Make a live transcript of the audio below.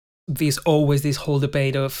there's always this whole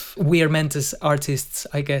debate of we are meant as artists,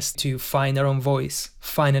 I guess, to find our own voice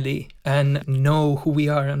finally and know who we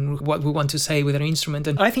are and what we want to say with our instrument.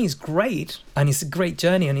 And I think it's great, and it's a great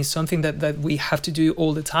journey, and it's something that we have to do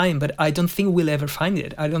all the time, but I don't think we'll ever find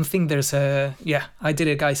it. I don't think there's I did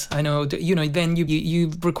it, guys. I know, then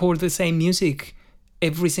you record the same music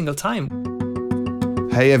every single time.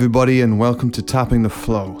 Hey everybody, and welcome to Tapping the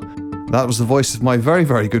Flow. That was the voice of my very,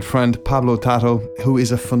 very good friend Pablo Tato, who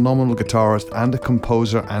is a phenomenal guitarist and a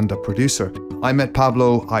composer and a producer. I met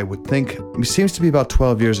Pablo, I would think, it seems to be about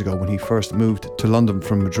 12 years ago when he first moved to London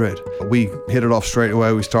from Madrid. We hit it off straight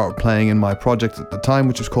away. We started playing in my project at the time,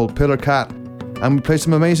 which was called Pillar Cat. And we played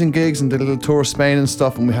some amazing gigs and did a little tour of Spain and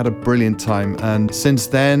stuff, and we had a brilliant time. And since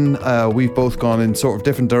then, we've both gone in sort of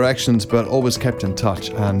different directions, but always kept in touch.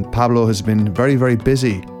 And Pablo has been very, very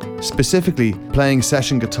busy, specifically playing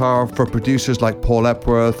session guitar for producers like Paul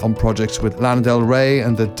Epworth on projects with Lana Del Rey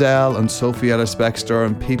and Adele and Sophie Ellis-Bextor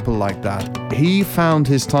and people like that. He found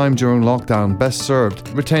his time during lockdown best served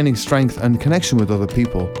retaining strength and connection with other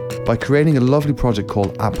people by creating a lovely project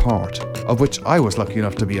called Apart, of which I was lucky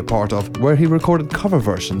enough to be a part of, where he recorded cover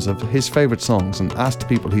versions of his favourite songs and asked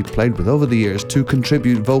people he played with over the years to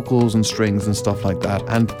contribute vocals and strings and stuff like that.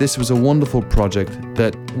 And this was a wonderful project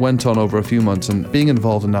that went on over a few months, and being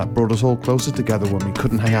involved in that brought us all closer together when we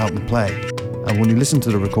couldn't hang out and play. And when you listen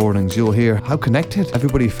to the recordings, you'll hear how connected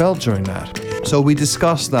everybody felt during that. So we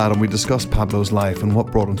discussed that, and we discussed Pablo's life and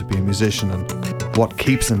what brought him to be a musician and what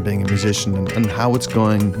keeps him being a musician and how it's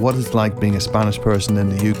going, what it's like being a Spanish person in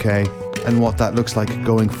the UK, and what that looks like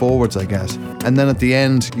going forwards, I guess. And then at the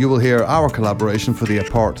end, you will hear our collaboration for the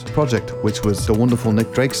Apart project, which was the wonderful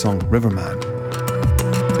Nick Drake song, Riverman.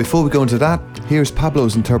 Before we go into that, here's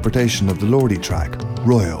Pablo's interpretation of the Lordi track,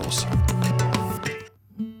 Royals.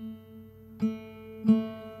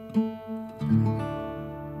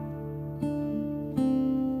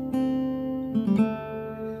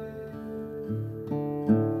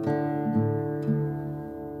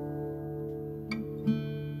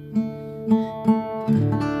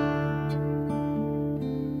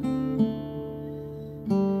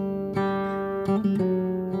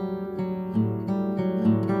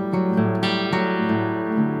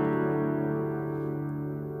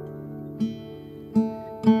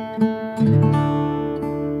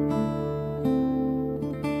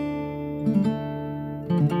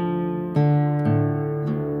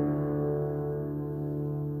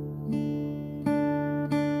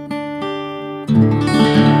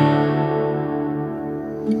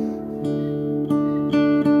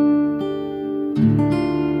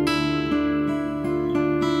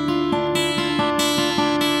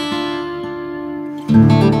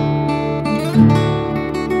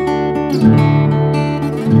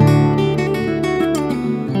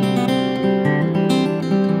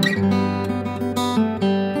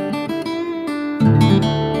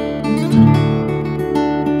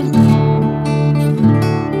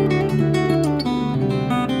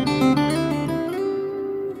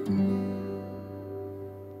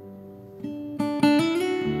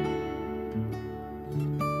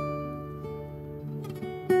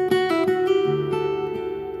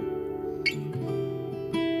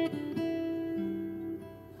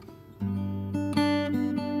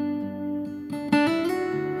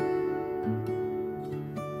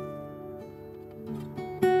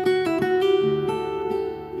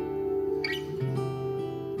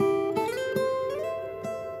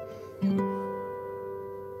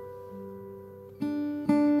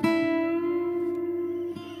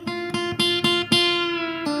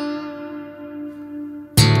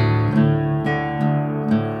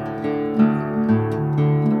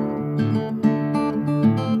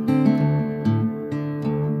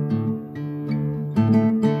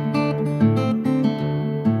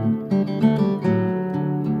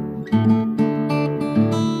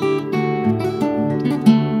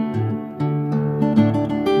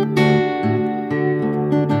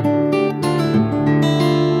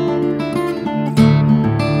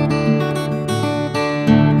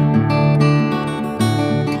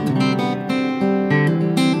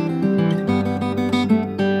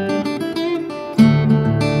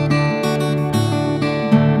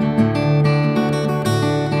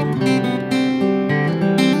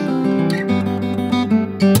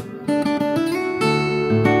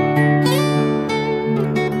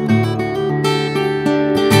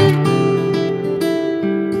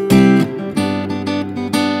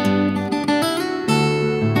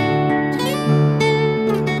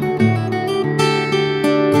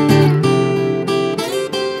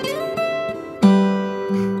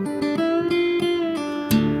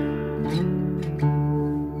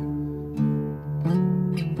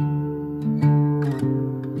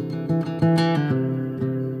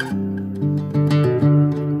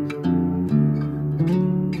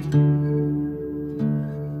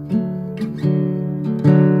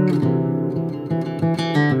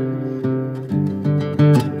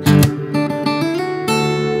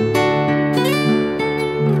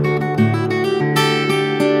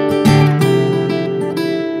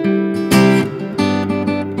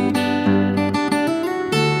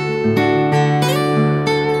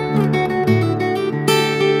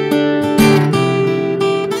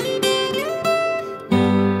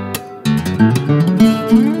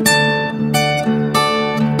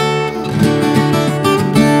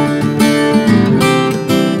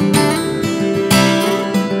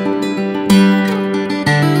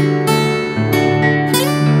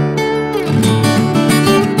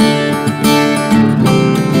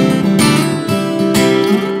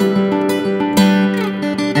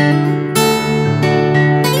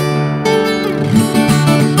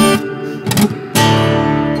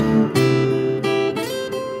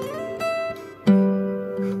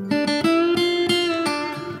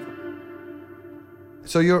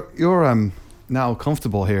 So you're now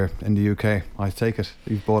comfortable here in the UK. I take it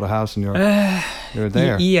you've bought a house and you're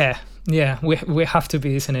there. Yeah. We have to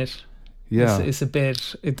be, isn't it? Yeah. It's a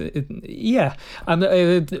bit. Yeah.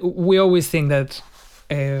 We always think that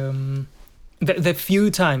the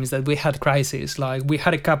few times that we had crises, like we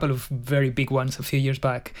had a couple of very big ones a few years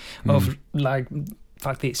back, of like,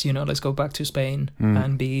 fuck this, let's go back to Spain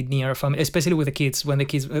and be near our family, especially with the kids. When the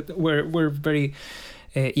kids were very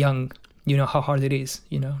young, you know how hard it is,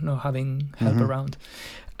 not having help around.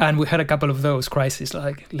 And we had a couple of those crises,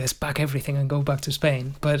 like, let's pack everything and go back to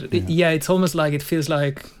Spain. But it's almost like, it feels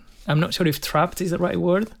like, I'm not sure if trapped is the right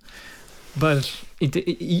word, but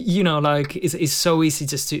it's so easy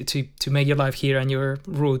just to make your life here and your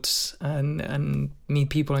roots and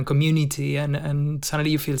meet people and community, and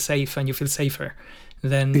suddenly you feel safe and you feel safer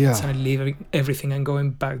than suddenly leaving everything and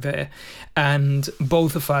going back there. And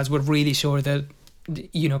both of us were really sure that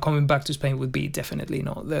coming back to Spain would be definitely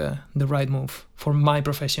not the right move. For my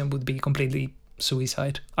profession, would be completely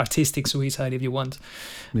artistic suicide, if you want.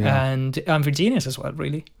 And Virginia's as well,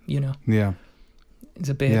 really, it's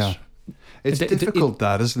a bit it's difficult,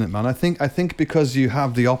 that, isn't it, man? I think because you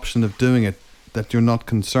have the option of doing it, that you're not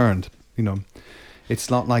concerned. It's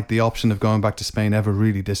not like the option of going back to Spain ever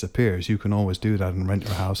really disappears. You can always do that and rent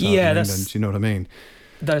your house out in England. You know what I mean?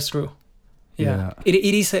 That's true. Yeah. It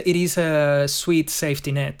is a sweet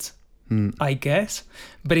safety net, I guess,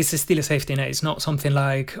 but it's still a safety net. It's not something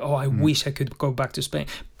like, I wish I could go back to Spain.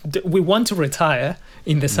 We want to retire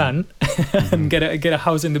in the sun and get a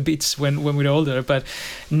house in the beach when we're older, but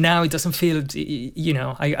now it doesn't feel,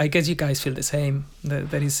 I guess you guys feel the same.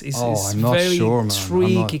 That is very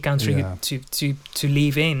tricky country to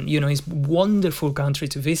live in. It's wonderful country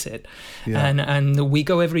to visit, and we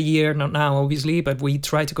go every year. Not now, obviously, but we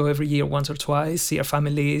try to go every year, once or twice, see our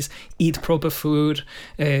families, eat proper food.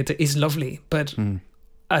 It is lovely, but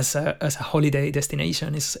as a holiday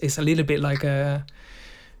destination, it's a little bit like a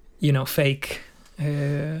fake.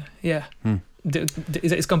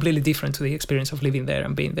 It's completely different to the experience of living there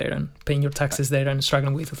and being there and paying your taxes there and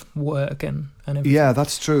struggling with work and everything. Yeah,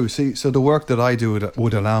 that's true. See, so the work that I do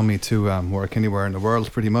would allow me to work anywhere in the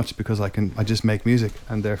world, pretty much, because I just make music,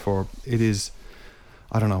 and therefore it is,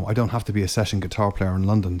 I don't know, I don't have to be a session guitar player in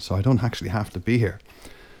London, so I don't actually have to be here.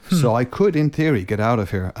 So I could, in theory, get out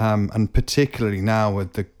of here, and particularly now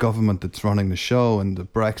with the government that's running the show and the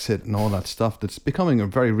Brexit and all that stuff, that's becoming a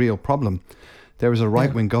very real problem. There is a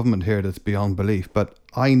right-wing government here that's beyond belief, but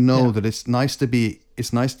I know that it's nice to be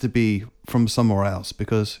from somewhere else,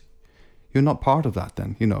 because you're not part of that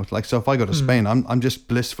then, like, so if I go to Spain, I'm just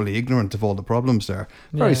blissfully ignorant of all the problems there.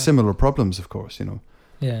 Very similar problems, of course,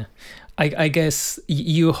 Yeah. I guess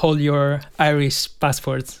you hold your Irish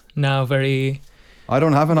passport now very... I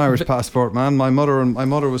don't have an Irish passport, man. My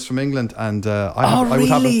mother was from England, and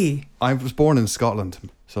I was born in Scotland,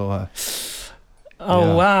 so.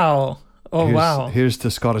 Wow! Wow! Here's to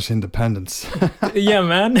Scottish independence. Yeah,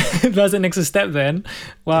 man, that's the next step then.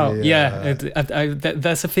 Wow!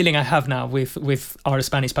 That's a feeling I have now with our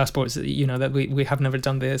Spanish passports. That we have never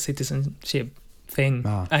done the citizenship thing,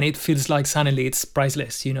 and it feels like suddenly it's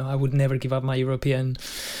priceless. I would never give up my European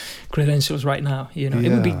credentials right now. It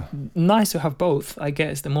would be nice to have both, I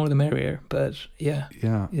guess. The more the merrier, but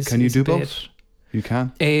can you do both? You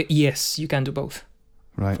can? Yes, you can do both,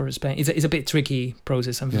 right? For Spain, it's a bit tricky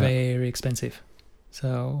process and very expensive,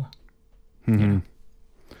 so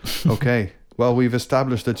Okay, well, we've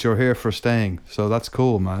established that you're here for staying, so that's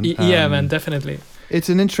cool, man. Man, definitely. It's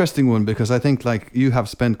an interesting one, because I think, like, you have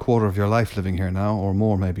spent quarter of your life living here now, or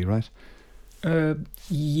more maybe, right?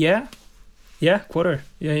 Quarter.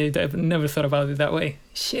 I've never thought about it that way.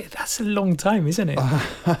 Shit, that's a long time, isn't it?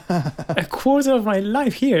 A quarter of my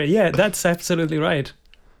life here. Yeah, that's absolutely right.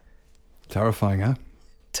 Terrifying, huh?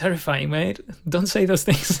 Terrifying, mate. Don't say those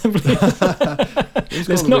things, please.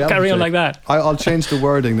 Let's not carry on like that. I'll change the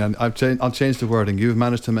wording then. I'll change the wording. You've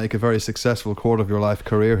managed to make a very successful quarter of your life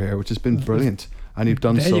career here, which has been brilliant. And you've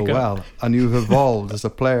done so well, and you've evolved as a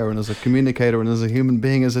player and as a communicator and as a human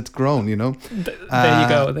being as it's grown. There you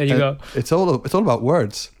go. It's all about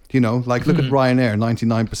words. Like, look at Ryanair.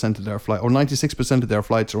 99% of their flight, or 96% of their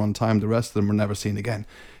flights are on time. The rest of them are never seen again.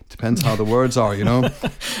 Depends how the words are.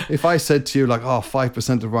 If I said to you, like,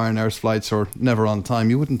 5% of Ryanair's flights are never on time,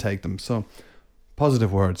 you wouldn't take them. So,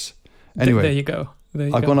 positive words. Anyway, there you go.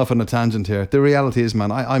 I've gone off on a tangent here. The reality is,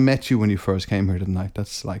 man, I met you when you first came here, didn't I?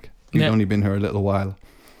 That's like, you've only been here a little while,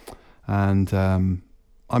 and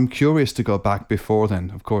I'm curious to go back before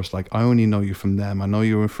then. Of course, like, I only know you from them. I know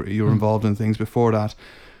you were involved in things before that,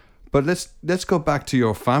 but let's go back to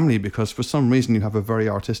your family, because for some reason you have a very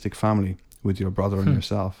artistic family with your brother and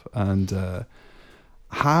yourself, and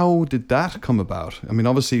How did that come about? I mean,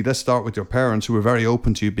 obviously, let's start with your parents, who were very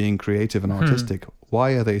open to you being creative and artistic.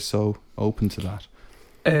 Why are they so open to that?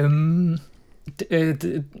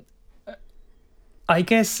 I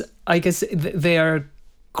guess they are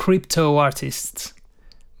crypto artists,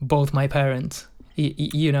 both my parents.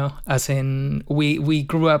 You know, as in we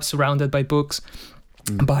grew up surrounded by books,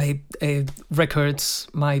 by records.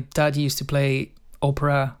 My dad used to play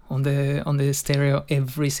opera on the stereo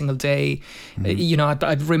every single day. You know,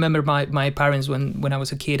 I remember my parents when I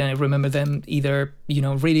was a kid, and I remember them either, you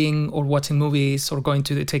know, reading or watching movies or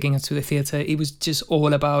taking us to the theater. It was just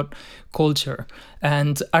all about culture.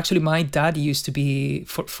 And actually, my dad used to be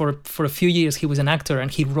for a few years he was an actor,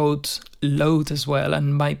 and he wrote loads as well.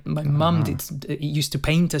 And my mum used to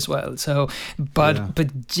paint as well. So,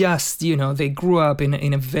 but just, you know, they grew up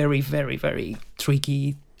in a very, very, very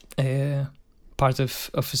tricky part of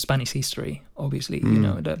Spanish history, obviously. You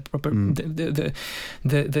know, the proper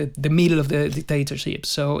the middle of the dictatorship.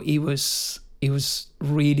 So it was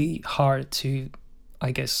really hard to,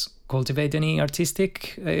 I guess, cultivate any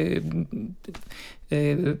artistic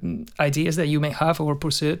ideas that you may have or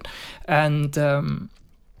pursue. And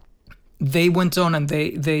they went on, and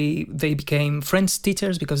they became French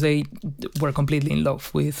teachers because they were completely in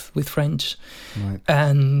love with French. Right.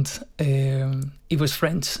 And it was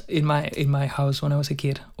French in my house when I was a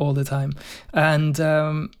kid all the time. And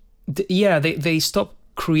they stopped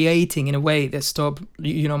creating in a way. They stopped,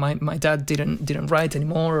 you know, my dad didn't write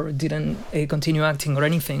anymore or didn't continue acting or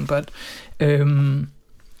anything, but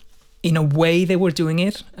in a way they were doing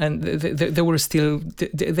it, and they were still,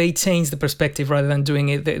 they changed the perspective. Rather than doing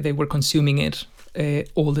it, they were consuming it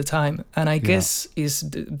all the time. And I guess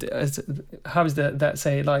how does that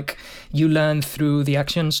say, like, you learn through the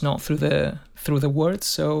actions, not through the words.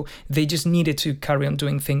 So they just needed to carry on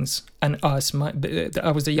doing things. And I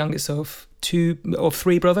was the youngest of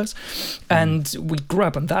three brothers, and we grew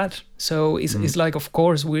up on that. So it's like, of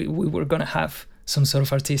course we were gonna have some sort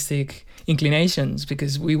of artistic inclinations,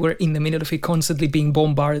 because we were in the middle of it, constantly being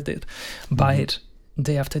bombarded by it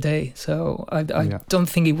day after day. So I don't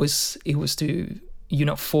think it was to, you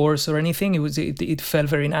know, force or anything. It felt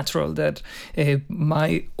very natural that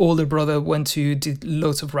my older brother did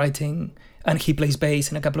lots of writing, and he plays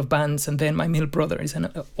bass in a couple of bands, and then my middle brother is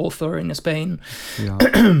an author in Spain.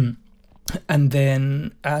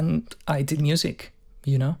 and I did music,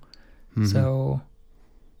 you know. So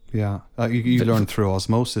yeah, you learn through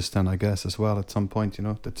osmosis then, I guess, as well, at some point, you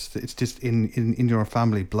know. It's just in your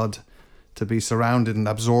family blood to be surrounded and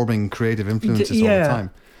absorbing creative influences all the time.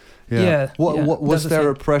 Was there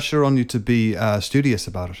a pressure on you to be studious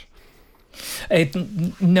about it?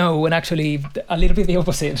 No, and actually a little bit the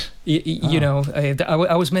opposite. You know,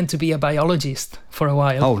 I was meant to be a biologist for a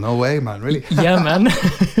while. Oh, no way, man! Really? Yeah, man.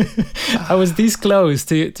 I was this close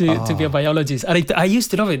to be a biologist, and I used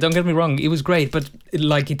to love it. Don't get me wrong; it was great. But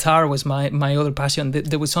like, guitar was my other passion.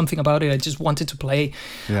 There was something about it I just wanted to play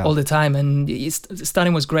all the time. And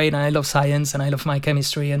studying was great, and I love science, and I love my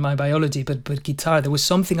chemistry and my biology. But guitar, there was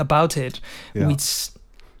something about it which.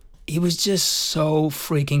 It was just so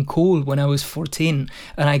freaking cool when I was 14,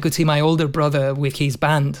 and I could see my older brother with his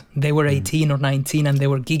band. They were 18 or 19, and they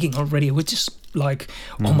were gigging already. It was just like,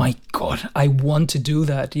 oh my God, I want to do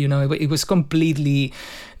that. You know, it was completely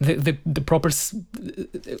the proper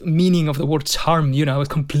meaning of the word charm. You know, I was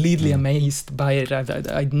completely amazed by it.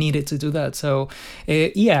 I needed to do that. So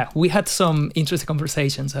we had some interesting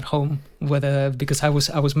conversations at home, because I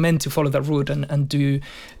was meant to follow that route and do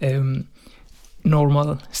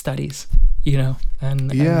normal studies, you know, and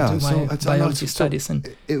do my biology studies. And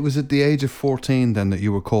it was at the age of 14 then that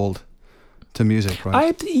you were called to music,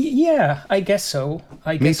 right? I guess so.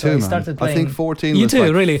 Me too, I man. started playing. I think 14 You was too,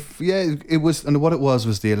 like, really? Yeah, it was, and what it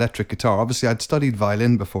was the electric guitar. Obviously, I'd studied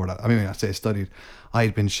violin before that. I mean, I say studied.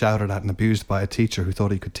 I'd been shouted at and abused by a teacher who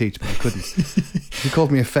thought he could teach, but he couldn't. He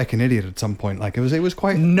called me a feckin' idiot at some point. Like, it was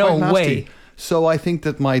quite nasty. Way. So I think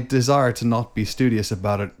that my desire to not be studious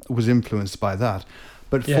about it was influenced by that.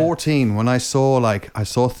 But 14, when I saw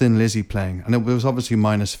Thin Lizzy playing, and it was obviously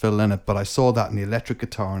minus Phil Lynott, but I saw that in the electric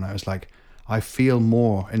guitar, and I was like, I feel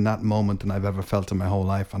more in that moment than I've ever felt in my whole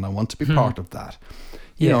life, and I want to be part of that.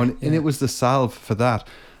 You know, and it was the salve for that.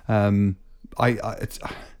 I'm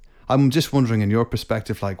just wondering, in your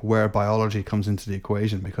perspective, like, where biology comes into the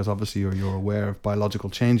equation, because obviously you're aware of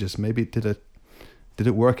biological changes. Maybe did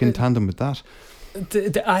it work in tandem with that?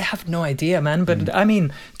 I have no idea, man. But I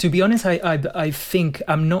mean, to be honest, I think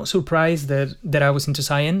I'm not surprised that I was into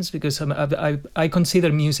science, because I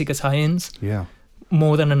consider music a science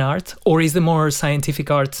more than an art, or is the more scientific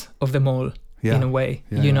art of them all in a way.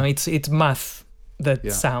 You know, it's math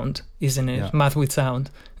Yeah. sound, isn't it? Yeah. Math with sound.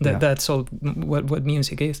 That's all what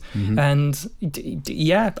music is. And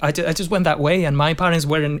I just went that way. And my parents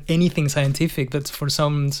weren't anything scientific, but for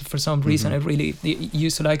some reason I really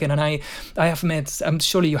used to like it. And I have met, I'm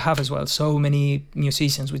sure you have as well, so many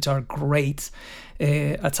musicians which are great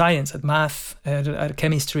at science, at math, at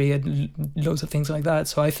chemistry, at loads of things like that.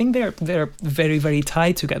 So I think they're very, very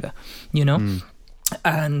tied together, you know.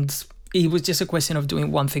 And it was just a question of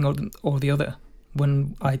doing one thing or the other.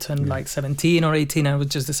 When I turned like 17 or 18, I was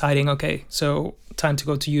just deciding, okay, so time to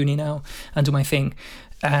go to uni now and do my thing.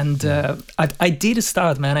 And I did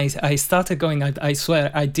start, man. I started going, I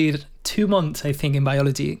swear, I did 2 months, I think, in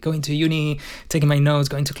biology, going to uni, taking my notes,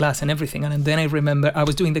 going to class and everything. And then I remember I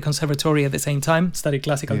was doing the conservatory at the same time, studied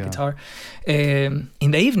classical guitar in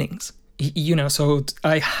the evenings. You know, so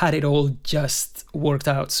I had it all just worked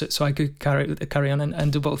out, so I could carry on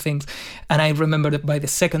and do both things. And I remember that by the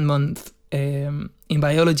second month in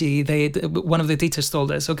biology, one of the teachers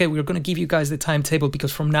told us, okay, we're going to give you guys the timetable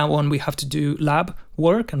because from now on we have to do lab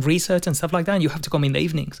work and research and stuff like that, and you have to come in the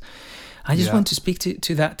evenings. I just went to speak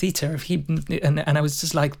to that teacher. And I was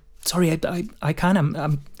just like, sorry, I can't.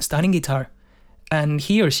 I'm studying guitar, and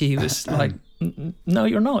he or she was like, no,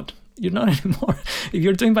 you're not. You're not anymore. If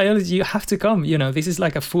you're doing biology, you have to come. You know, this is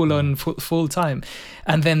like a full time.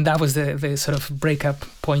 And then that was the sort of breakup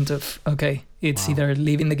point of, okay, it's either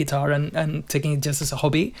leaving the guitar and taking it just as a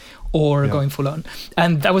hobby or going full on.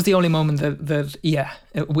 And that was the only moment that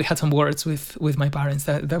we had some words with my parents.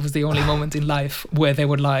 That was the only moment in life where they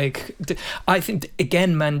were like, I think,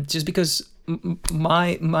 again, man, just because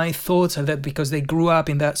my thoughts are that because they grew up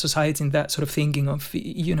in that society, in that sort of thinking of,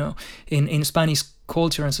 you know, in Spanish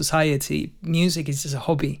culture and society, music is just a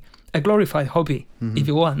hobby, a glorified hobby, if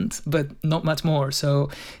you want, but not much more. So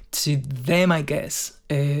to them, I guess,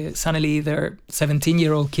 suddenly their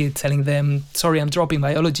 17-year-old kid telling them, sorry, I'm dropping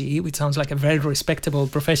biology, which sounds like a very respectable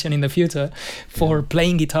profession in the future, for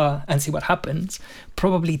playing guitar and see what happens,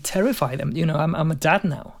 probably terrify them. You know, I'm a dad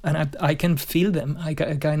now, and I can feel them. I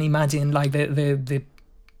can imagine like the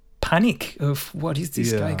panic of what is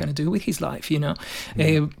this guy going to do with his life, you know?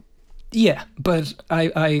 But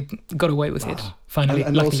I got away with it finally.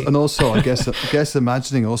 And also, I guess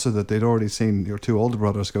imagining also that they'd already seen your two older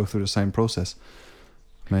brothers go through the same process,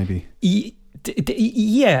 maybe.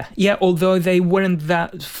 Although they weren't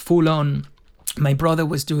that full on. My brother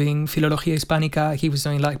was doing Filología Hispánica. He was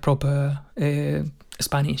doing like proper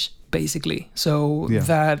Spanish, basically. So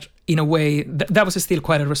that, in a way, that was still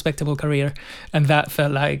quite a respectable career, and that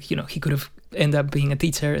felt like, you know, he could have ended up being a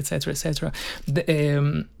teacher, etc., etc.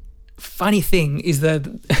 Funny thing is that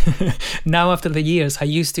now after the years, I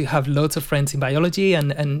used to have lots of friends in biology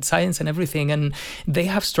and science and everything, and they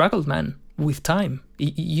have struggled, man, with time,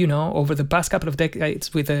 you know, over the past couple of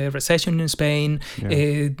decades with the recession in Spain.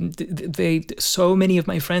 So many of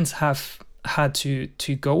my friends have had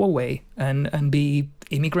to go away and be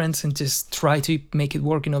immigrants and just try to make it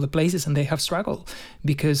work in other places, and they have struggled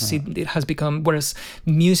because it has become, whereas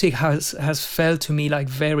music has felt to me like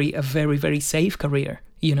a very, very safe career.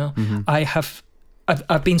 You know,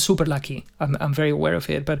 I've been super lucky. I'm very aware of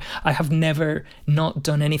it, but I have never not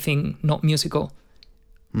done anything not musical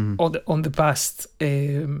on the past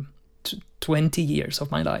 20 years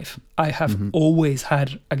of my life. I have always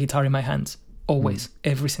had a guitar in my hands, always,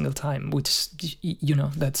 every single time, which, you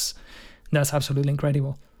know, that's absolutely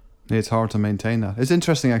incredible. It's hard to maintain that. It's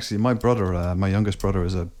interesting, actually. My brother, my youngest brother,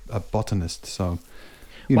 is a botanist, so...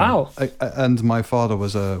 Wow! And my father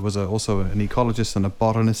was also an ecologist and a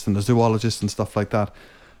botanist and a zoologist and stuff like that.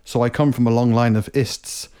 So I come from a long line of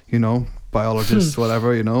ists, you know, biologists,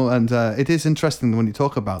 whatever, you know. And it is interesting when you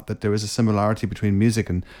talk about that there is a similarity between music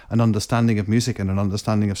and an understanding of music and an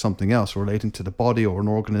understanding of something else relating to the body or an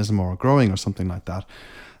organism or growing or something like that.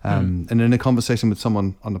 And in a conversation with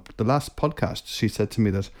someone on the last podcast, she said to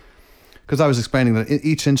me that, because I was explaining that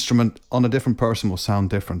each instrument on a different person will sound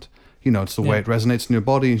different. You know, it's the way it resonates in your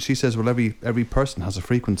body. And she says, well, every person has a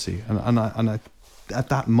frequency. And I, at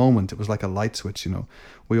that moment, it was like a light switch, you know.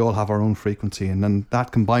 We all have our own frequency. And then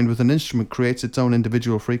that combined with an instrument creates its own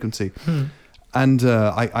individual frequency. And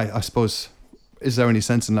I suppose, is there any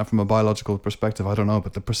sense in that from a biological perspective? I don't know.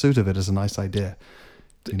 But the pursuit of it is a nice idea.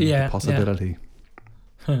 You know, the possibility.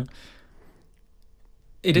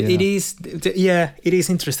 It is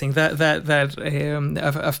interesting that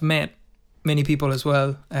I've met many people as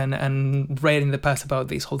well and read in the past about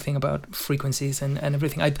this whole thing about frequencies and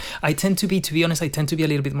everything. I tend to be honest, a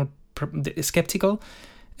little bit more skeptical,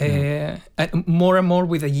 more and more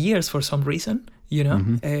with the years for some reason, you know.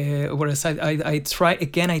 Whereas I try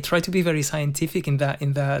to be very scientific in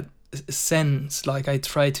that sense. Like I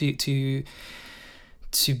try to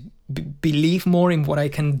believe more in what I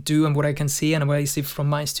can do and what I can see and what I see from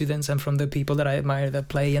my students and from the people that I admire that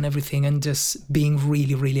play and everything, and just being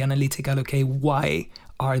really, really analytical. Okay, why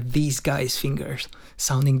are these guys' fingers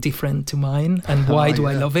sounding different to mine, and why do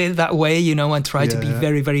I love it that way, you know, and try to be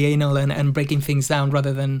very, very anal and breaking things down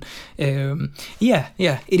rather than it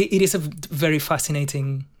is a very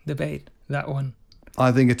fascinating debate, that one.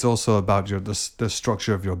 I think it's also about the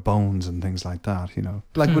structure of your bones and things like that, you know.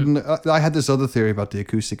 Like I had this other theory about the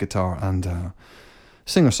acoustic guitar and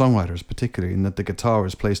singer-songwriters particularly, in that the guitar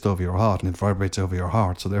is placed over your heart and it vibrates over your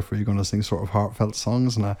heart, so therefore you're going to sing sort of heartfelt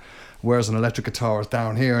songs, and whereas an electric guitar is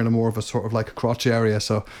down here in a more of a sort of like a crotch area,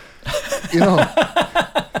 so, you know.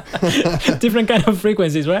 Different kind of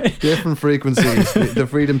frequencies, right? Different frequencies, the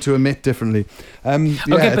freedom to emit differently.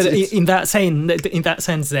 Okay, but in that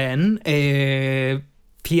sense, then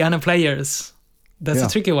piano players, that's a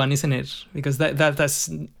tricky one, isn't it? Because that's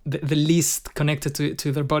the least connected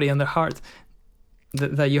to their body and their heart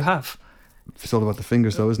that you have. It's all about the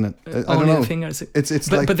fingers, though, isn't it? I Only don't know. the fingers.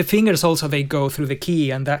 But the fingers also, they go through the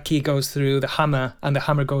key, and that key goes through the hammer, and the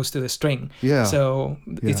hammer goes to the string. Yeah. So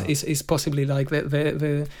it's possibly like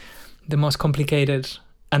the most complicated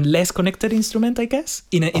and less connected instrument, I guess,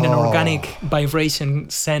 in an organic vibration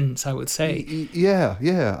sense, I would say. Yeah.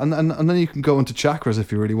 And then you can go into chakras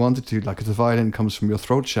if you really wanted to. Like the violin comes from your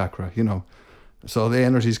throat chakra, you know. So the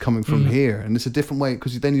energy is coming from here, and it's a different way,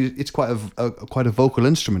 because then it's quite a vocal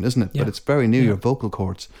instrument, isn't it? Yeah. But it's very near your vocal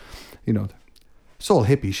cords, you know. It's all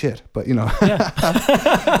hippie shit, but you know,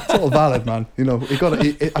 it's all valid, man. You know,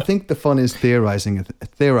 I think the fun is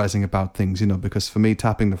theorizing about things, you know, because for me,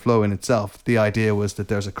 tapping the flow in itself, the idea was that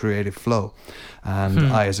there's a creative flow, and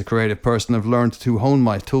I, as a creative person, have learned to hone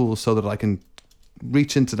my tools so that I can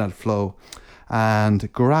reach into that flow and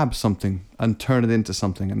grab something and turn it into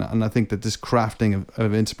something. And I think that this crafting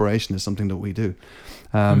of inspiration is something that we do.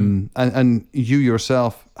 And you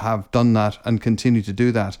yourself have done that and continue to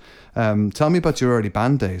do that. Tell me about your early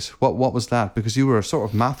band days. What was that? Because you were a sort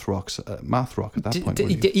of math rock at that point.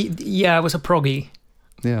 Yeah, I was a proggy.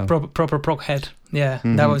 Yeah, proper prog head. Yeah,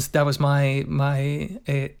 that was my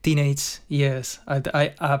teenage years.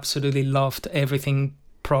 I absolutely loved everything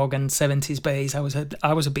prog and 70s bass. I was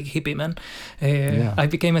a big hippie, man. I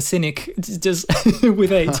became a cynic just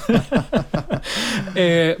with age.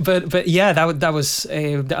 But yeah, that was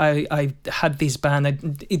I had this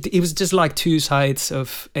band. It was just like two sides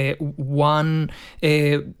of one,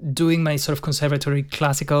 doing my sort of conservatory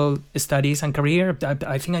classical studies and career.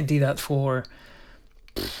 I think I did that for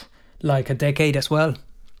like a decade as well.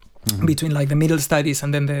 Between like the middle studies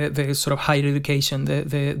and then the sort of higher education,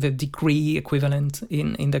 the degree equivalent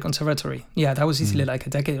in the conservatory. Yeah, that was easily like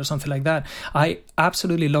a decade or something like that. I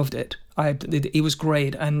absolutely loved it. It was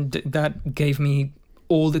great, and that gave me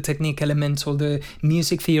all the technique elements, all the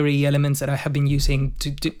music theory elements that I have been using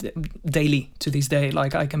to daily to this day.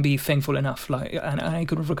 Like, I can be thankful enough, and I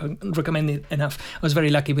could recommend it enough. I was very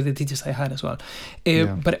lucky with the teachers I had as well.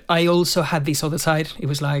 But I also had this other side. It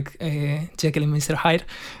was like Jekyll and Mr. Hyde.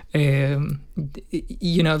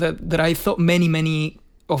 You know, that I thought many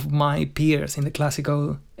of my peers in the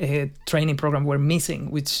classical training program were missing,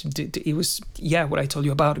 which it was what I told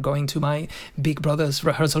you about, going to my big brother's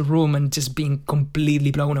rehearsal room and just being completely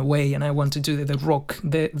blown away. And I want to do the rock,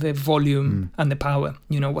 the volume and the power,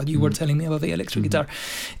 you know, what you were telling me about the electric guitar.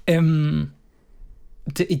 And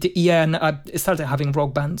I started having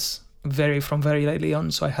rock bands from very early on,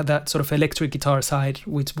 so I had that sort of electric guitar side,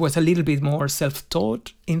 which was a little bit more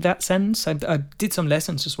self-taught in that sense. I did some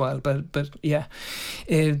lessons as well, but yeah.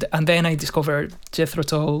 And then I discovered Jethro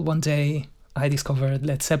Tull one day. I discovered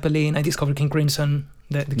Led Zeppelin. I discovered King Crimson.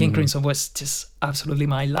 The King Crimson was just absolutely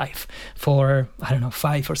my life for, I don't know,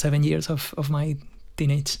 5 or 7 years of my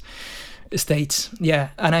teenage stage. Yeah,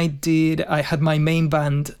 and I had my main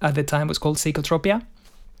band at the time was called Psychotropia.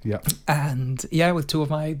 Yeah, and with two of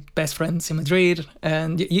my best friends in Madrid,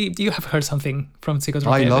 and you have heard something from Psychotropia.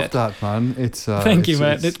 I love that, man. It's thank you,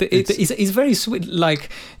 man. It's very sweet. Like,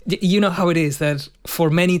 you know how it is that for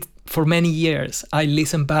many years I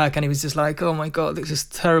listened back and it was just like, oh my god, this is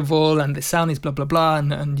terrible, and the sound is blah blah blah,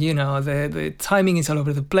 and you know the timing is all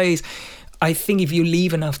over the place. I think if you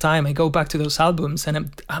leave enough time, I go back to those albums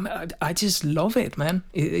and I just love it, man.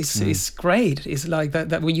 It's great. It's like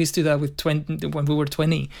that we used to do that with 20 when we were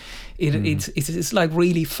 20. It's like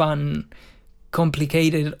really fun,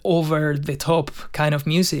 complicated, over the top kind of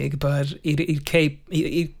music, but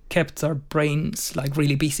it kept our brains like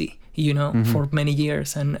really busy, you know, for many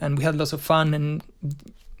years, and we had lots of fun, and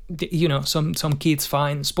some kids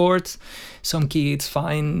find sports, some kids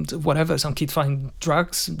find whatever, some kids find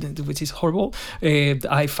drugs, which is horrible.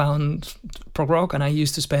 I found prog rock, and I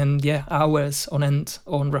used to spend hours on end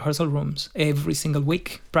on rehearsal rooms every single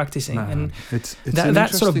week practicing. And it's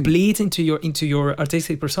that sort of bleeds into your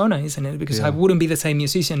artistic persona, isn't it? Because I wouldn't be the same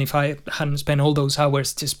musician if I hadn't spent all those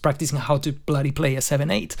hours just practicing how to bloody play a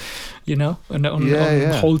 7/8,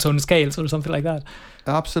 on whole tone scales or something like that.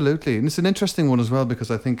 Absolutely. And it's an interesting one as well, because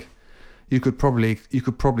I think you could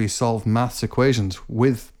probably solve maths equations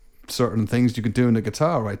with certain things you could do in the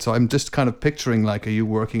guitar, right? So I'm just kind of picturing, like, are you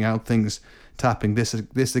working out things, tapping this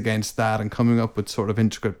against that, and coming up with sort of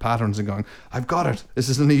intricate patterns and going, I've got it. This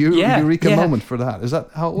is a eureka moment for that. Is that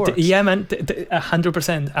how it works? Yeah, man,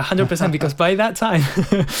 100%. Because by that time,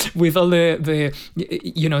 with all the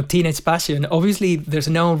teenage passion, obviously there's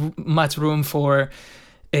no much room for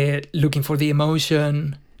looking for the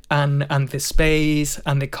emotion and the space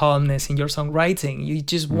and the calmness in your songwriting. You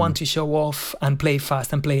just want to show off and play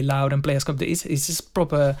fast and play loud and play as it's just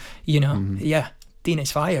proper,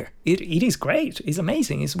 teenage fire. It is great. It's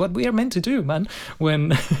amazing. It's what we are meant to do, man,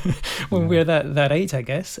 when we're that age, I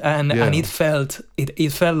guess. And it felt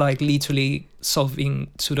like literally solving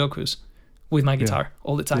Sudokus with my guitar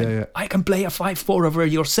all the time. Yeah. I can play a 5/4 over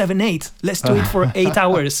your 7/8. Let's do it for 8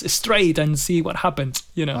 hours straight and see what happens.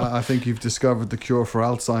 I think you've discovered the cure for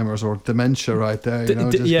Alzheimer's or dementia right there.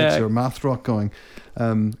 Get your math rock going.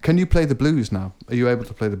 Can you play the blues now? Are you able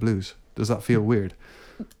to play the blues? Does that feel weird?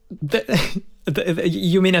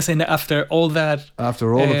 You mean as in after all that?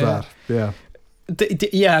 After all of that, yeah.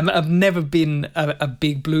 I've never been a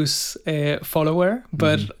big blues follower,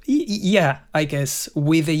 but I guess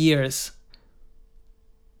with the years,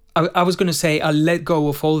 I was going to say I let go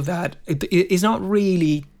of all that. It's not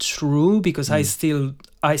really true, because I still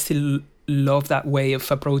love that way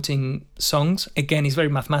of approaching songs. Again, it's very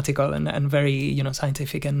mathematical and very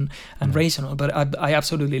scientific and rational, but I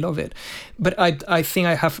absolutely love it. But I think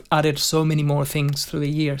I have added so many more things through the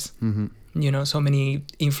years. So many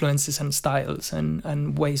influences and styles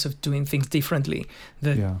and ways of doing things differently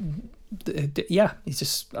that it's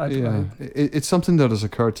just it's something that has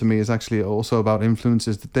occurred to me is actually also about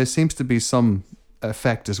influences. That there seems to be some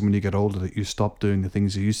effect as when you get older that you stop doing the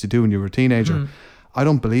things you used to do when you were a teenager. I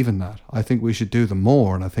don't believe in that. I think we should do them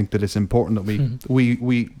more, and I think that it's important that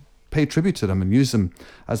we pay tribute to them and use them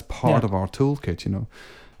as part of our toolkit.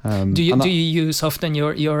 Do you use often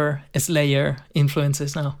your Slayer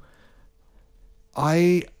influences now?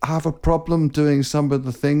 I have a problem doing some of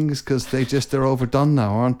the things because they're overdone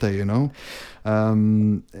now, aren't they?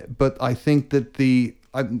 But I think that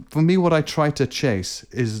for me, what I try to chase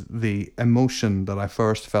is the emotion that I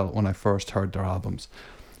first felt when I first heard their albums.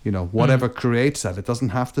 Whatever creates that. It doesn't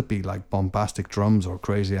have to be like bombastic drums or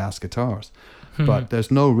crazy ass guitars. But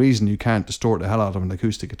there's no reason you can't distort the hell out of an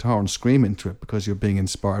acoustic guitar and scream into it because you're being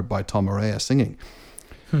inspired by Tom Araya singing.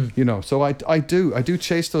 So I do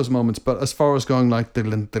chase those moments, but as far as going like I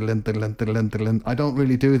don't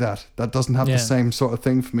really do that. That doesn't have the same sort of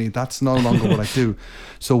thing for me. That's no longer what I do.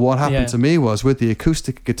 So what happened to me was with the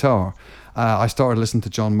acoustic guitar, I started listening to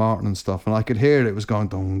John Martin and stuff, and I could hear it was going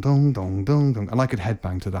dong dong dong dong dong, and I could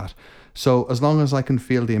headbang to that. So as long as I can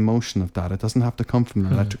feel the emotion of that, it doesn't have to come from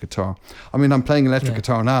an electric guitar. I mean, I'm playing electric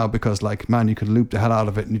guitar now because, like, man, you can loop the hell out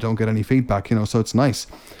of it and you don't get any feedback, so it's nice.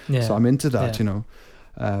 So I'm into that,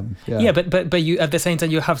 but you at the same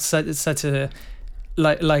time you have such a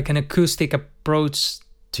like an acoustic approach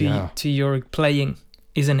to your playing,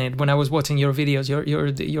 isn't it? When I was watching your videos,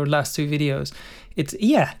 your last two videos, it's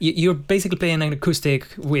you're basically playing an acoustic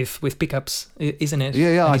with pickups, isn't it?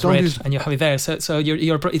 I don't use, and you have it there. So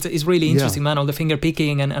it's really interesting, man. All the finger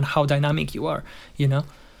picking and how dynamic you are.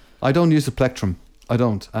 I don't use the plectrum. I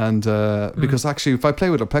don't, and because actually, if I play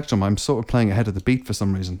with a plectrum, I'm sort of playing ahead of the beat for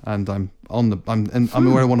some reason, and I'm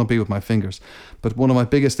where I want to be with my fingers. But one of my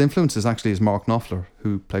biggest influences actually is Mark Knopfler,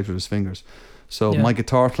 who plays with his fingers. So my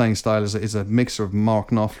guitar playing style is a mixture of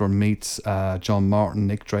Mark Knopfler meets John Martin,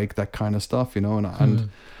 Nick Drake, that kind of stuff, and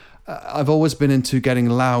I've always been into getting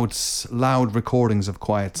loud recordings of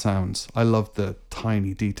quiet sounds. I love the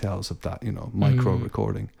tiny details of that, micro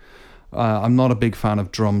recording. I'm not a big fan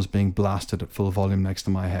of drums being blasted at full volume next to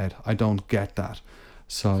my head. I don't get that.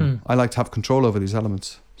 So I like to have control over these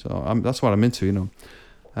elements. So that's what I'm into,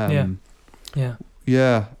 So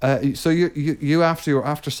you after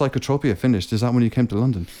Psychotropia finished, is that when you came to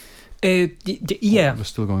London? Yeah. Or was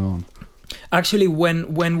still going on? Actually,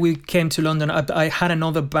 when we came to London, I had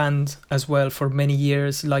another band as well for many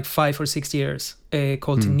years, like 5 or 6 years,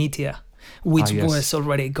 called Nitya. which yes. was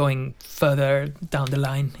already going further down the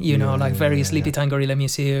line, like very Sleepy Time Gorilla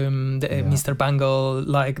Museum, Mr. Bangle,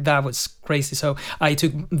 like that was crazy. So I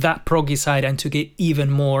took that proggy side and took it even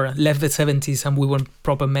more, left the 70s, and we went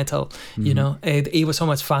proper metal, it was so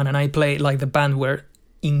much fun. And I played, like, the band were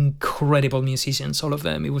incredible musicians, all of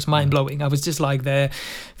them. It was mind-blowing. I was just like there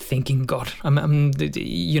thinking, God,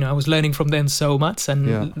 I was learning from them so much,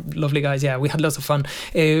 and lovely guys. We had lots of fun.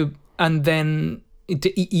 And then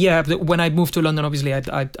when I moved to London, obviously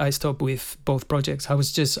I stopped with both projects.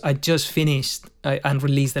 I just finished and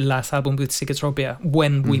released the last album with Psychotropia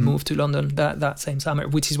when we moved to London that same summer,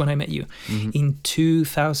 which is when I met you in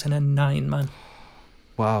 2009, man.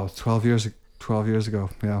 Wow, 12 years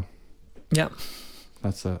ago. Yeah.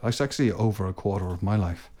 That's actually over a quarter of my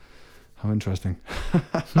life. How interesting.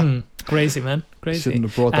 Crazy, man. Crazy. Shouldn't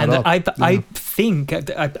have brought that up. I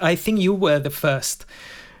think you were the first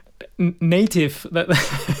native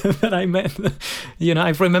that I met. I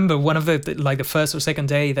remember one of the first or second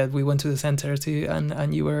day that we went to the center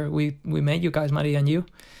and we met you guys, Maddie and you,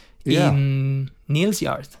 in Neil's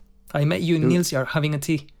yard. I met you in Neil's yard having a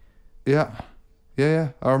tea. Yeah.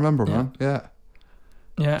 I remember, man. Yeah.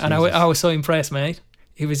 Yeah, and I was so impressed, mate.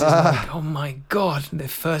 He was just like, oh my God, the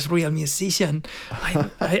first real musician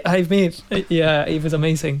I met. Yeah, it was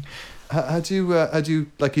amazing. Had you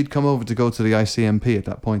like, you'd come over to go to the ICMP at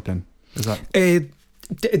that point then? Is that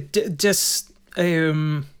just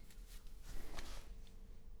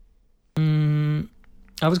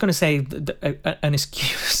I was going to say an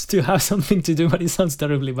excuse to have something to do, but it sounds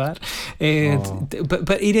terribly bad.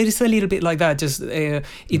 But it is a little bit like that. Just it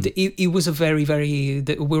was a very, very.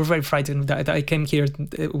 We were very frightened that I came here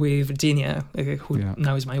with Virginia, who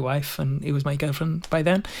now is my wife, and it was my girlfriend by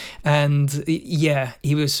then. And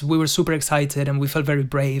we were super excited, and we felt very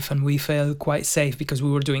brave, and we felt quite safe because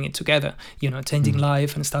we were doing it together. Changing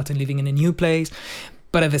life and starting living in a new place.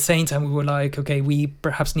 But at the same time, we were like, okay, we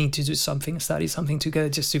perhaps need to do something, study something together,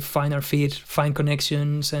 just to find our feet, find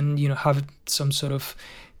connections, and have some sort of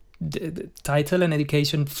title and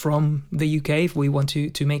education from the UK if we want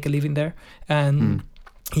to make a living there. And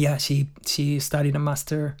she studied a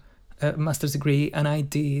master's degree, and I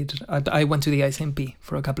went to the ICMP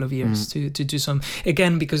for a couple of years to do some,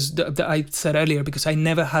 again, because I said earlier, because I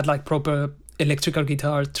never had like proper electrical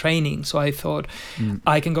guitar training, so I thought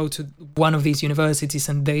I can go to one of these universities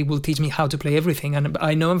and they will teach me how to play everything. And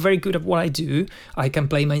I know I'm very good at what I do. I can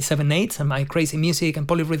play my 7/8 and my crazy music and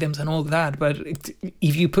polyrhythms and all that, but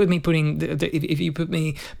if you put me playing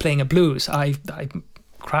a blues, I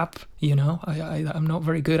crap, I'm not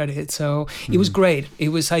very good at it. So it was great.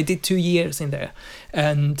 I did 2 years in there,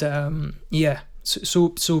 and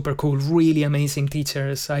super cool, really amazing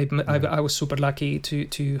teachers. I was super lucky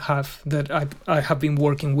to have that. I have been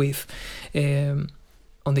working with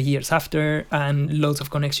on the years after, and loads of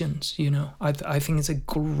connections. I think it's a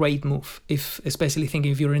great move, especially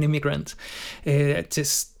thinking if you're an immigrant.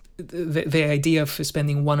 Just the idea of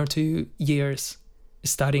spending 1 or 2 years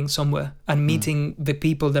studying somewhere and meeting the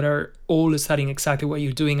people that are all studying exactly what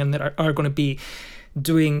you're doing and that are going to be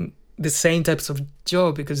doing the same types of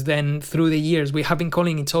job, because then through the years we have been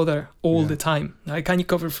calling each other all the time. Can you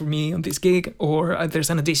cover for me on this gig, or there's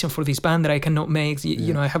an audition for this band that I cannot make.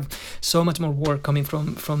 I have so much more work coming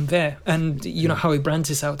from there, and how it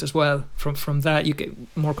branches out as well. From that you get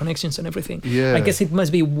more connections and everything. I guess it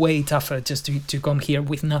must be way tougher just to come here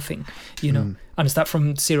with nothing, and start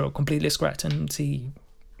from zero, completely scratch, and see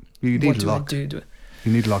what to do.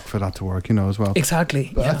 You need luck for that to work, as well.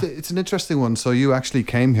 Exactly. But it's an interesting one. So you actually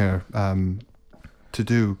came here to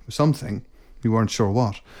do something. You weren't sure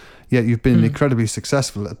what. Yet you've been incredibly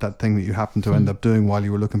successful at that thing that you happened to end up doing while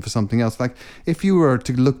you were looking for something else. Like, if you were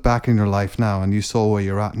to look back in your life now and you saw where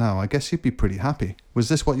you're at now, I guess you'd be pretty happy. Was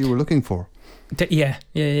this what you were looking for? Yeah.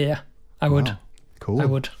 I would. Wow. Cool. I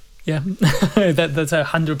would. Yeah. That's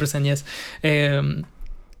 100% yes.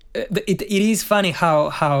 It is funny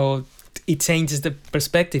how it changes the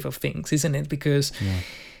perspective of things, isn't it? Because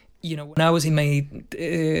when I was in my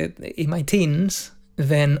teens,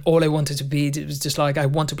 then all I wanted to be was just like, I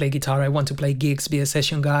want to play guitar, I want to play gigs, be a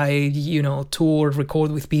session guy, tour,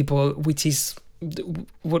 record with people, which is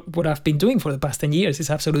what I've been doing for the past 10 years. Is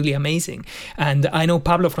absolutely amazing. And I know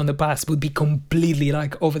Pablo from the past would be completely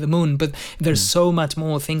like over the moon, but there's so much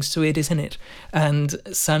more things to it, isn't it? And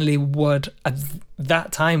suddenly what at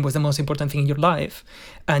that time was the most important thing in your life,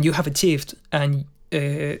 and you have achieved, and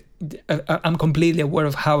I'm completely aware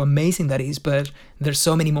of how amazing that is, but there's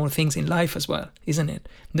so many more things in life as well, isn't it?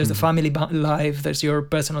 There's the family life, there's your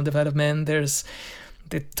personal development, there's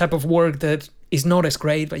the type of work that is not as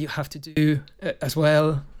great, but you have to do as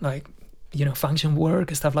well. Like, function work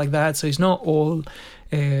and stuff like that. So it's not all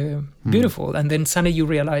beautiful. And then suddenly you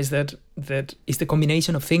realize that it's the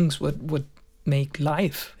combination of things what make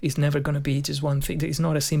life. Is never going to be just one thing. It's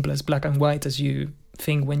not as simple as black and white as you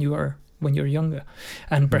think when you're younger.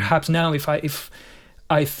 And perhaps now if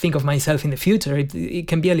I think of myself in the future, it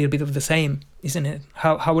can be a little bit of the same, isn't it?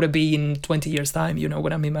 How would it be in 20 years time?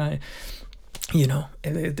 When I'm in my, will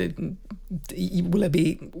I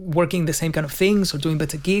be working the same kind of things or doing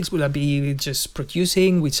better gigs? Will I be just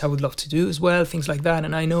producing, which I would love to do as well, things like that.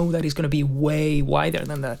 And I know that it's going to be way wider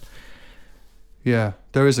than that. Yeah,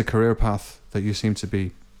 there is a career path that you seem to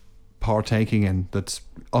be partaking in that's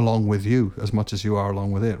along with you as much as you are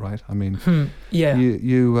along with it, right? I mean,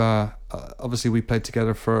 you obviously we played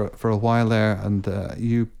together for a while there, and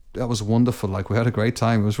that was wonderful. Like, we had a great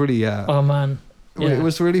time. It was really oh man, it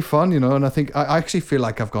was really fun, and I think I actually feel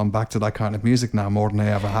like I've gone back to that kind of music now more than I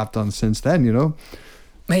ever have done since then,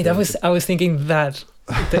 Mate, I was thinking that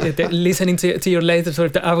listening to your latest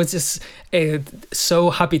sort of, I was just so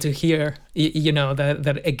happy to hear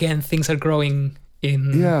that again things are growing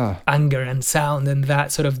in anger and sound, and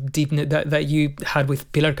that sort of deepness that you had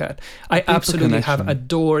with Pillar Cat. I absolutely have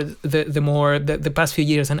adored the past few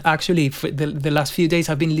years, and actually for the last few days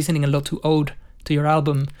I've been listening a lot to Ode, to your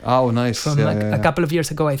album. Oh, nice. From a couple of years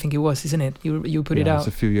ago, I think it was, isn't it? You put it out. It's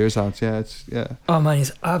a few years out. Oh man,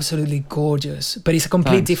 it's absolutely gorgeous. But it's a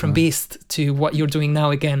complete different beast to what you're doing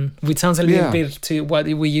now again, which sounds a little bit to what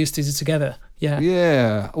we used to do together.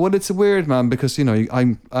 Yeah. Well, it's weird, man, because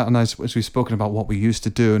as we've spoken about what we used to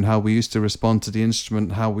do and how we used to respond to the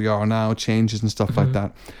instrument, how we are now, changes and stuff like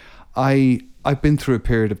that. I've been through a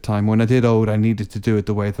period of time when I did Ode, I needed to do it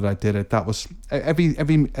the way that I did it. That was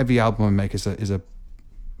every album I make is a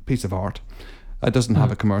piece of art. It doesn't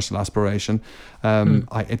have a commercial aspiration.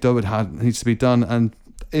 It needs to be done. And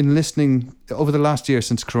in listening over the last year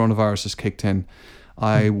since coronavirus has kicked in,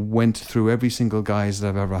 I went through every single guise that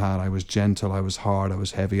I've ever had. I was gentle, I was hard, I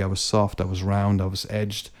was heavy, I was soft, I was round, I was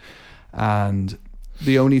edged. And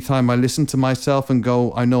the only time I listen to myself and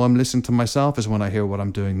go, I know I'm listening to myself, is when I hear what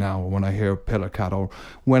I'm doing now, or when I hear Pillar Cat, or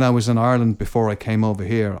when I was in Ireland before I came over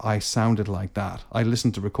here, I sounded like that. I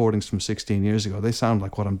listened to recordings from 16 years ago. They sound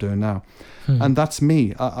like what I'm doing now. And that's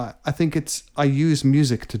me. I think I use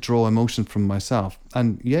music to draw emotion from myself.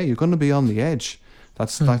 And you're going to be on the edge.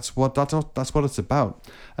 That's what it's about.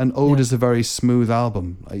 And Ode is a very smooth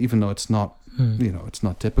album, even though it's not, it's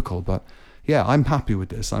not typical. But yeah, I'm happy with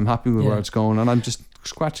this. I'm happy with where it's going, and I'm just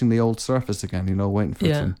scratching the old surface again, waiting for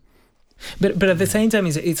it to. But at the same time,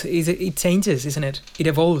 it changes, isn't it? It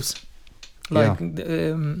evolves,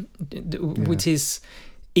 which is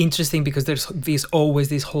interesting, because there's always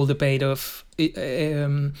this whole debate of.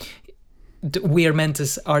 We are meant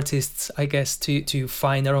as artists, I guess, to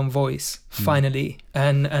find our own voice finally,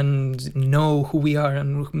 and know who we are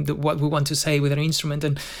and what we want to say with our instrument.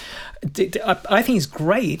 And I think it's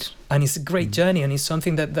great, and it's a great journey, and it's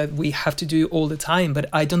something that we have to do all the time. But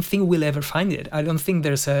I don't think we'll ever find it. I don't think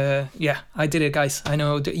there's I did it, guys. I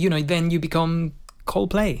know. Then you become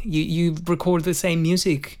Coldplay. You record the same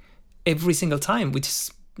music every single time, which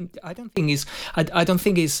I don't think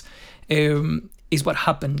is what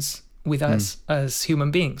happens with us as human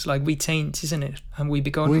beings. Like, we change, isn't it? And we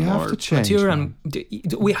become more mature, and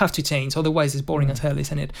we have to change, otherwise it's boring as hell,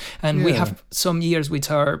 isn't it? And we have some years which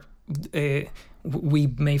are we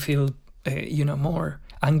may feel more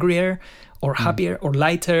angrier or happier or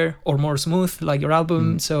lighter or more smooth, like your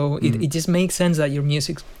album. So it just makes sense that your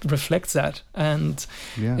music reflects that. And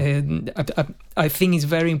I think it's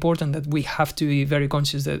very important that we have to be very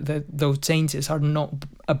conscious that those changes are not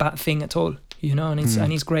a bad thing at all. And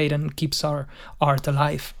it's great, and keeps our art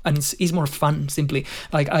alive, and it's more fun, simply.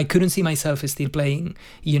 Like, I couldn't see myself still playing,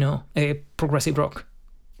 a progressive rock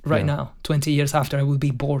right now. 20 years after, I would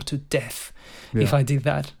be bored to death if I did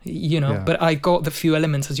that, But I got the few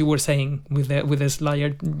elements, as you were saying, with this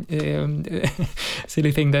liar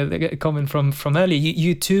silly thing that coming from earlier.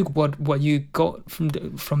 You took what you got from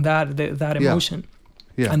that emotion,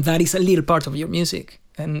 and that is a little part of your music.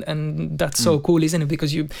 And that's so cool, isn't it?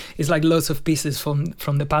 Because it's like lots of pieces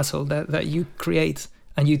from the puzzle that you create,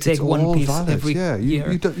 and you take one piece every year.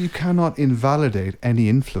 You cannot invalidate any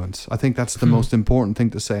influence. I think that's the most important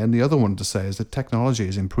thing to say. And the other one to say is that technology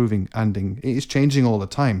is improving and it's changing all the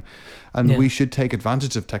time, and we should take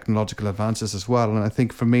advantage of technological advances as well. And I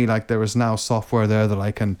think for me, like, there is now software there that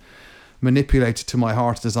I can manipulate to my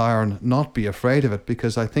heart's desire and not be afraid of it,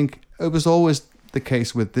 because I think it was always the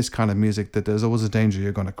case with this kind of music that there's always a danger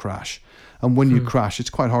you're going to crash, and when you crash, it's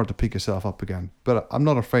quite hard to pick yourself up again. But I'm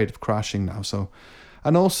not afraid of crashing now. So,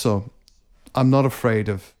 and also, I'm not afraid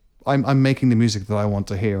of I'm making the music that I want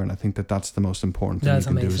to hear, and I think that's the most important thing you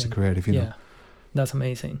can do as a creative. You know, that's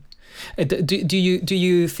amazing. Do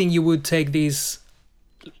you think you would take this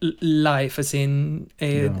live, as in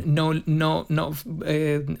not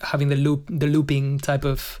having the looping type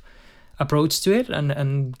of approach to it,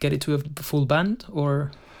 and get it to a full band,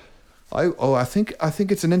 or? I think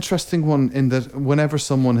it's an interesting one in that whenever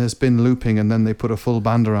someone has been looping and then they put a full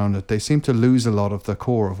band around it, they seem to lose a lot of the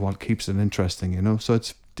core of what keeps it interesting, you know. So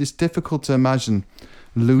it's difficult to imagine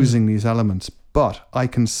losing these elements, but I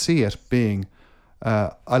can see it being.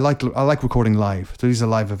 I like recording live. So these are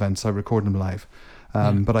live events. I record them live,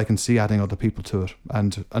 but I can see adding other people to it,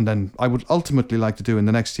 and then I would ultimately like to do in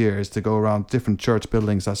the next year is to go around different church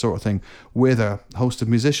buildings, that sort of thing, with a host of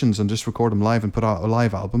musicians and just record them live and put out a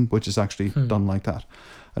live album, which is actually done like that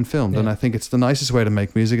and filmed. And I think it's the nicest way to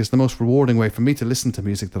make music. It's the most rewarding way for me to listen to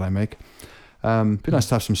music that I make. Be nice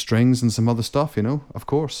to have some strings and some other stuff, you know. Of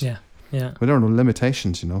course. Yeah. But there are no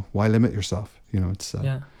limitations, you know. Why limit yourself? You know, it's.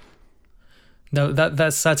 No,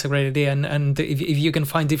 that's such a great idea, and if you can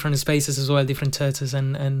find different spaces as well, different churches,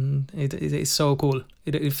 and it is so cool.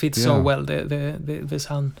 It fits so well the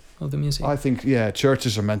sound of the music. I think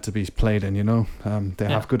churches are meant to be played in. You know, they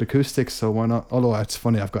have good acoustics, so why not? Although it's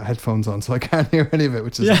funny, I've got headphones on, so I can't hear any of it,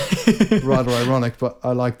 which is rather ironic. But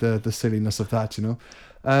I like the silliness of that. You know.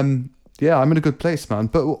 I'm in a good place, man.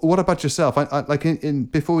 But what about yourself? I like in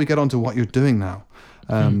before we get on to what you're doing now.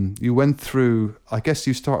 You went through, I guess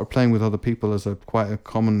you started playing with other people as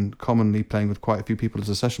commonly playing with quite a few people as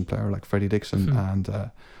a session player, like Freddie Dixon, and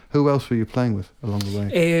who else were you playing with along the way?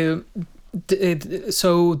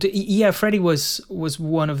 Freddie was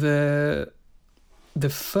one of the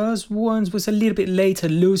first ones. Was a little bit later.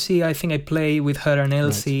 Lucy, I think I played with her and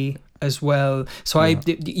Elsie as well. So I,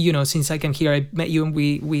 since I came here, I met you and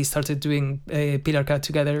we started doing Pilar Cat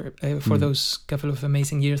together for those couple of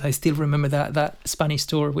amazing years. I still remember that Spanish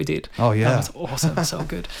tour we did. Oh yeah, that was awesome, so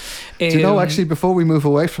good. Do you know, actually, before we move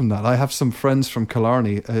away from that, I have some friends from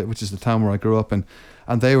Killarney, which is the town where I grew up in,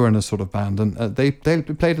 and they were in a sort of band, and they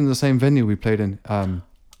played in the same venue we played in.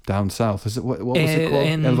 Down south, is it what was it called?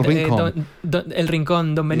 El Rincón. El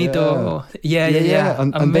Rincón, Don Benito. Yeah.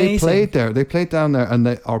 And they played there. They played down there,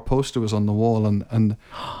 and our poster was on the wall. And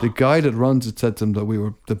the guy that runs it said to them that we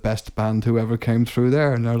were the best band who ever came through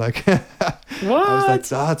there. And they're like, "What?" I was like,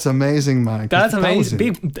 "That's amazing, man. That's amazing."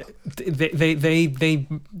 They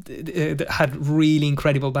had really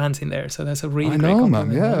incredible bands in there, so that's a really great compliment.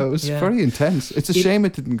 Man. Yeah, it was very intense. It's a shame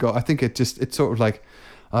it didn't go. I think it's sort of like,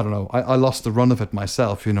 I don't know. I lost the run of it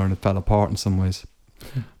myself, you know, and it fell apart in some ways.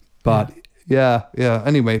 But yeah.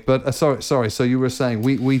 Anyway, but sorry. So you were saying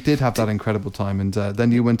we did have that incredible time, and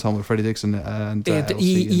then you went on with Freddie Dixon and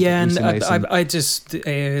Elsie and I just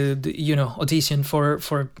auditioned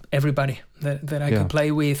for everybody that I could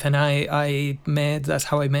play with, and that's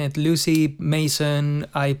how I met Lucy Mason.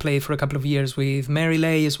 I played for a couple of years with Mary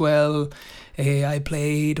Lay as well. I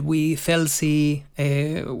played with Elsie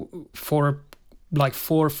for like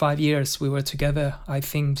 4 or 5 years we were together. I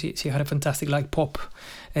think she had a fantastic pop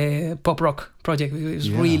rock project. It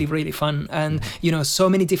was really, really fun, and so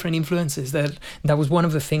many different influences. That was one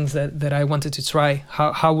of the things that I wanted to try.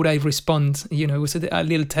 How would I respond? It was a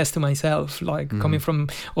little test to myself, coming from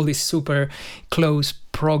all these super close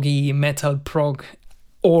proggy metal prog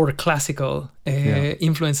or classical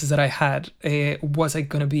influences that I had. Was I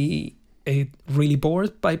gonna be really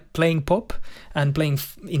bored by playing pop and playing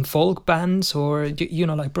in folk bands, or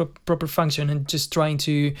proper function, and just trying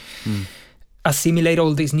to assimilate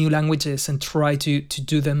all these new languages and try to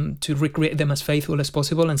do them, to recreate them as faithful as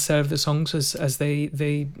possible and serve the songs as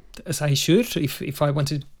I should, if I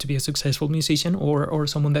wanted to be a successful musician or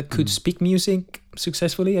someone that could speak music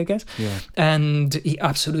successfully, I guess. And he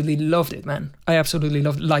absolutely loved it, man. I absolutely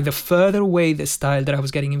loved it. The further away the style that I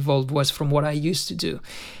was getting involved was from what I used to do,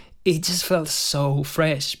 it just felt so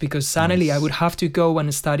fresh, because suddenly I would have to go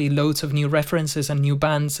and study loads of new references and new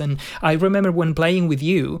bands. And I remember when playing with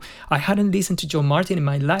you, I hadn't listened to John Martyn in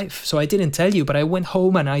my life, so I didn't tell you, but I went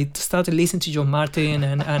home and I started listening to John Martyn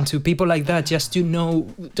and to people like that, just to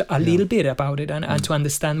know a little bit about it and to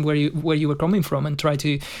understand where you were coming from, and try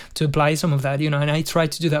to apply some of that, and I try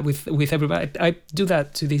to do that with everybody. I do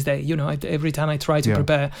that to this day, every time I try to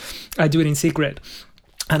prepare, I do it in secret.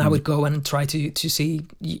 And I would go and try to see,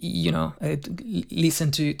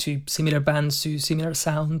 listen to similar bands, to similar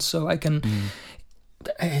sounds, so I can.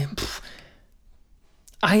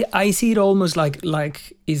 I see it almost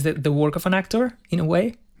like is the work of an actor in a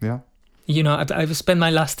way. Yeah. I've spent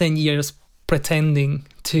my last 10 years pretending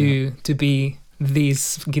to be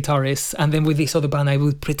these guitarists, and then with this other band I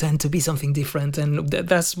would pretend to be something different, and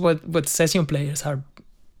that's what session players are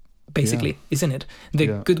basically, isn't it? The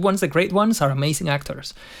Yeah. good ones, the great ones, are amazing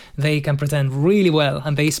actors. They can pretend really well,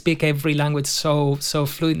 and they speak every language so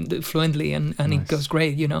fluently, and Nice. it goes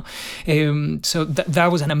great, you know. So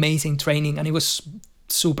that was an amazing training, and it was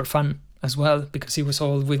super fun as well, because it was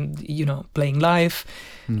all with, you know, playing live,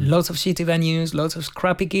 lots of shitty venues, lots of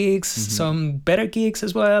crappy gigs, some better gigs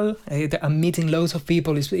as well. I'm meeting loads of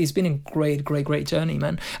people. It's been a great journey,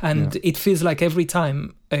 man. And it feels like every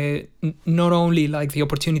time, not only like the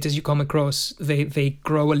opportunities you come across, they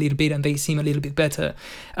grow a little bit and they seem a little bit better,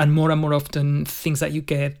 and more often things that you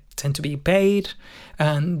get tend to be paid,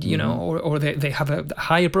 and you know, or they have a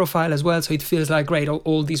higher profile as well. So it feels like, great,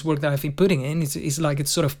 all this work that I've been putting in is like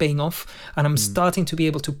it's sort of paying off, and I'm starting to be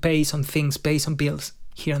able to pay some bills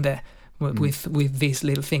here and there with these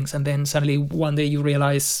little things. And then suddenly one day you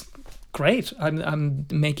realize, great, I'm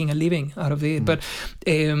making a living out of it. But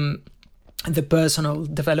the personal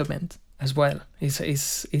development as well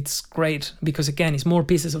it's great, because again, it's more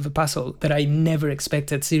pieces of the puzzle that I never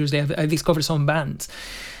expected. Seriously, I discovered some bands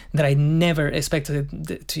that I never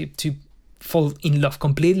expected to fall in love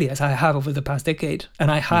completely as I have over the past decade,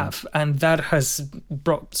 and I have, and that has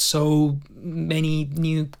brought so many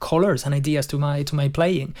new colors and ideas to my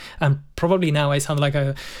playing. And probably now I sound like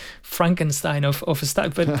a Frankenstein of a style,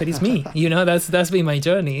 but it's me, you know. That's been my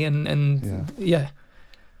journey, and yeah.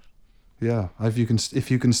 Yeah, if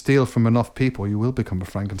you can steal from enough people, you will become a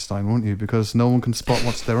Frankenstein, won't you? Because no one can spot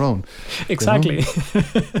what's their own. Exactly.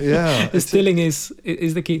 You know? Yeah, stealing is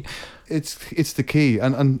the key. It's the key,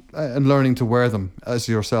 and learning to wear them as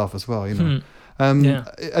yourself as well. You know.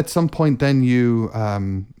 At some point, then you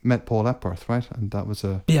met Paul Epworth, right? And that was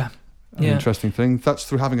an interesting thing. That's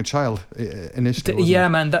through having a child initially.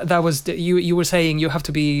 Man. That was you were saying you have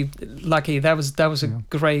to be lucky. That was a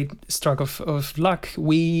great stroke of luck.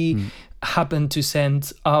 We happened to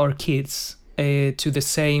send our kids to the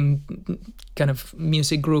same kind of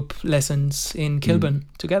music group lessons in Kilburn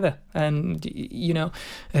together, and you know,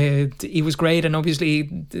 it was great. And obviously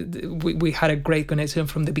we had a great connection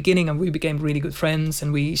from the beginning, and we became really good friends,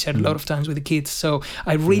 and we shared a lot of times with the kids. So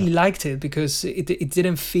I really liked it, because it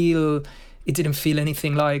didn't feel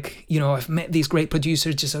anything like, you know, I've met these great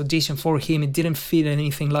producers, just audition for him. It didn't feel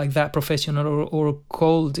anything like that, professional or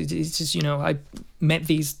cold. It's just, you know, I met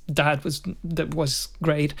these dad that was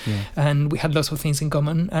great, and we had lots of things in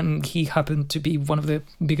common, and he happened to be one of the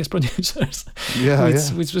biggest producers,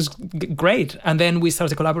 which was great. And then we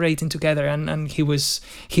started collaborating together, and he was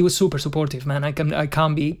super supportive, man. I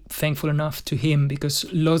can't be thankful enough to him, because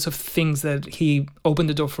lots of things that he opened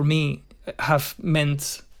the door for me have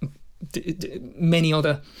meant many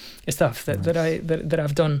other stuff that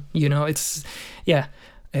I've done, you know. It's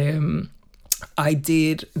I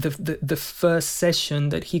did the first session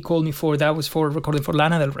that he called me for. That was for recording for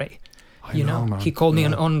Lana Del Rey. You know, man. He called me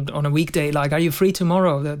on a weekday, like, are you free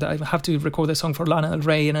tomorrow? That I have to record a song for Lana Del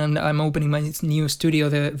Rey, and I'm opening my new studio,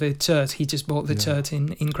 the church. He just bought the church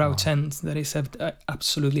in Crouch End. That is an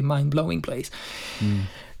absolutely mind-blowing place.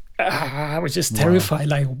 I was just terrified,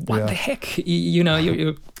 like, what the heck? You know,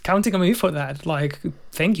 you're counting on me for that. Like,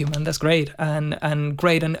 thank you, man, that's great. And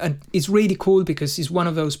great, and it's really cool, because he's one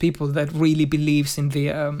of those people that really believes in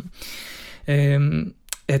the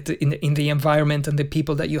in the environment and the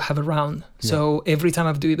people that you have around. So every time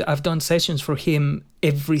I've done sessions for him,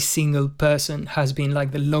 every single person has been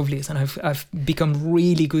like the loveliest, and I've become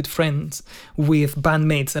really good friends with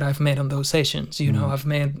bandmates that I've met on those sessions. You know, I've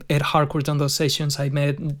met Ed Harcourt on those sessions. I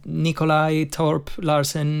met Nikolai Torp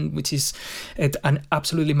Larsen, which is an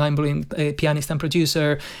absolutely mind-blowing pianist and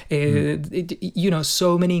producer. You know,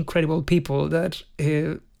 so many incredible people that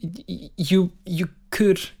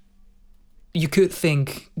you could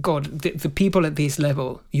think, God, the people at this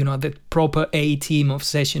level, you know, the proper A team of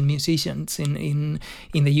session musicians in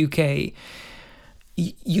the UK,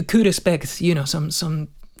 you could expect, you know, some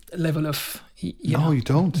level of you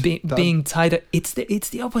don't being tighter. It's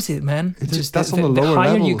the opposite, man. That's on the lower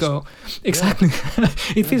higher levels. You go, exactly.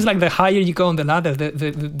 It feels like the higher you go on the ladder,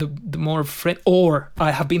 the more friend. Or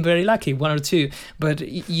I have been very lucky, one or two, but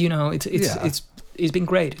you know, it's been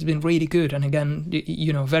great. It's been really good. And again,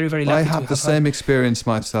 you know, very, very lucky. I have the same experience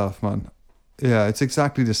myself, man. Yeah, it's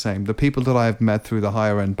exactly the same. The people that I've met through the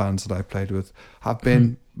higher end bands that I've played with have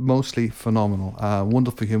been mostly phenomenal,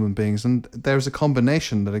 wonderful human beings. And there's a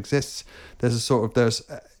combination that exists. There's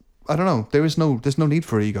I don't know, there's no need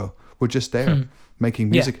for ego. We're just there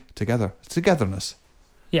making music together. It's togetherness.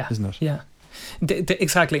 Yeah. Isn't it? Yeah.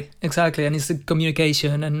 Exactly, and it's the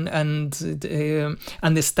communication and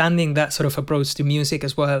understanding that sort of approach to music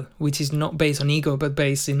as well, which is not based on ego, but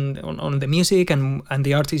based on the music and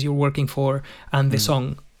the artist you're working for and the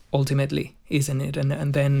song ultimately. isn't it?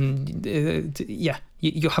 And then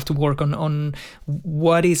you have to work on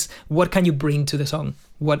what can you bring to the song,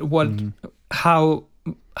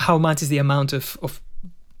 how much is the amount of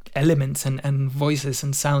elements and voices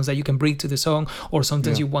and sounds that you can bring to the song, or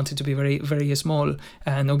sometimes you want it to be very, very small,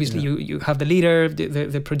 and obviously you have the leader,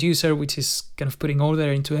 the producer, which is kind of putting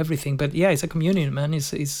order into everything. But it's a communion, man.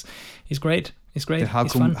 It's great. It's great. How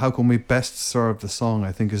can we best serve the song,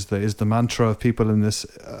 I think is the mantra of people in this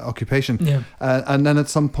occupation. And then at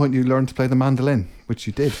some point you learned to play the mandolin, which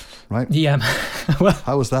you did, right? Well,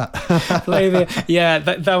 how was that?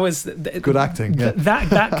 That was good acting.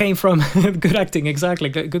 That came from good acting, exactly.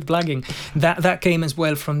 Good blagging. That came as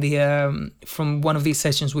well from the from one of these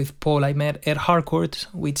sessions with Paul. I met Ed Harcourt,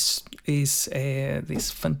 which is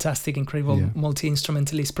this fantastic, incredible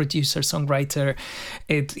multi-instrumentalist, producer, songwriter.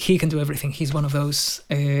 He can do everything. He's one of those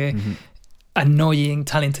annoying,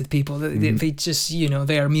 talented people. They just,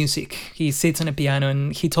 they are music. He sits on a piano,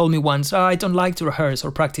 and he told me once, I don't like to rehearse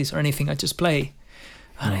or practice or anything. I just play.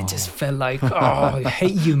 And I just felt like, I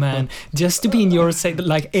hate you, man. Just to be in your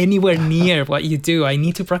like anywhere near what you do, I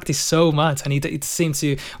need to practice so much. And it seems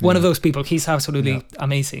to one of those people. He's absolutely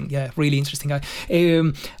amazing. Yeah, really interesting guy.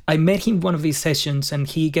 I met him one of these sessions, and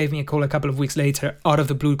he gave me a call a couple of weeks later, out of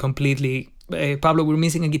the blue, completely. Pablo, we're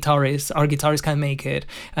missing a guitarist. Our guitarist can't make it,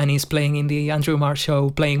 and he's playing in the Andrew Marr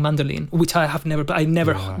show, playing mandolin, which I never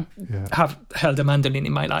have held a mandolin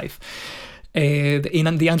in my life.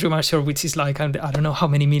 In the Andrew Marr show, which is like, I don't know how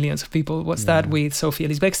many millions of people, that with Sophie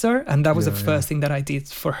Ellis-Bextor, and that was the first thing that I did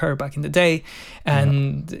for her back in the day,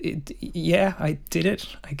 and I did it.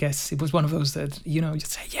 I guess it was one of those that,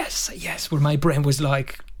 just say yes, where my brain was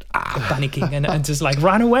like panicking and just like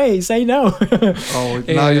run away, say no.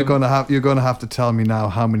 Now you're gonna have to tell me now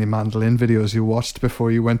how many mandolin videos you watched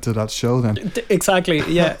before you went to that show then. Exactly.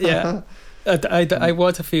 I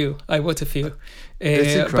watched a few.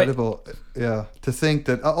 It's incredible, to think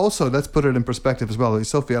that. Also, let's put it in perspective as well.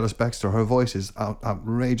 Sophie Ellis-Bextor, her voice is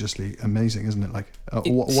outrageously amazing, isn't it? Like,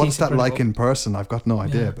 what's that like in person? I've got no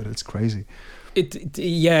idea, but it's crazy.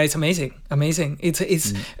 It's amazing.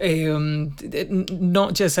 It's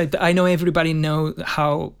not just. I know everybody know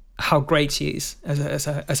how great she is as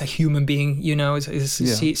a human being.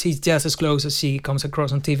 She's just as close as she comes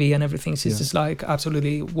across on TV and everything. She's just like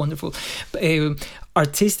absolutely wonderful.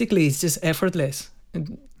 Artistically, it's just effortless.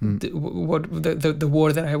 The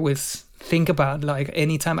word that I always think about, like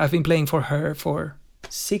anytime I've been playing for her for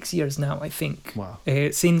 6 years now, I think. Wow.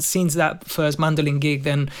 Since that first mandolin gig,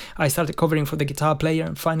 then I started covering for the guitar player,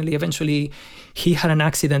 and finally, eventually, he had an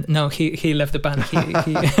accident. No, he left the band.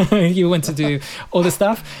 He went to do all the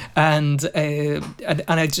stuff, and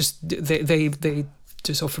I just they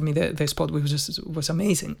just offered me the spot, which was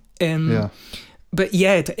amazing. But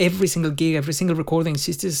every single gig, every single recording,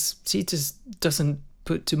 she just doesn't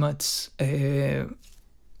put too much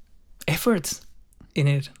effort in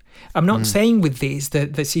it. I'm not saying with this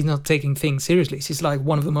that she's not taking things seriously. She's like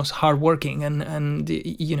one of the most hardworking and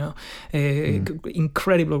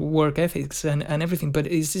incredible work ethics and everything. But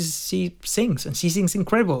it's just, she sings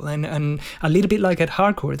incredible and a little bit like at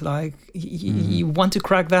Harcourt. Like you want to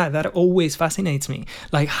crack that. That always fascinates me.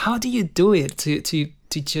 Like, how do you do it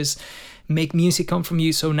to just make music come from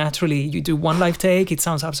you so naturally? You do one live take, it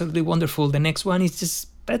sounds absolutely wonderful. The next one is just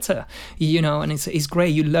better, and it's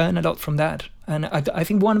great. You learn a lot from that. And I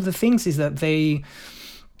think one of the things is that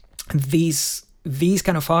these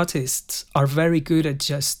kind of artists are very good at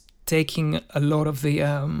just taking a lot of the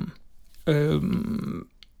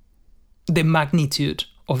magnitude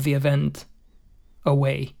of the event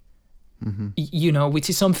away.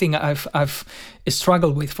 Which is something I've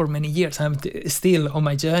struggled with for many years. I'm still on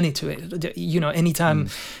my journey to it. Anytime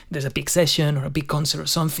there's a big session or a big concert or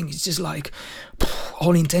something, it's just like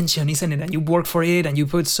all intention, isn't it? And you work for it, and you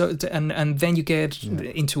put and then you get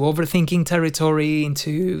into overthinking territory,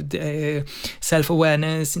 into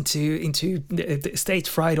self-awareness, into stage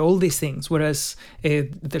fright, all these things. Whereas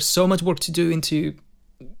there's so much work to do into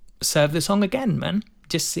serve the song again, man.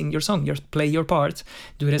 Just sing your song, play your part,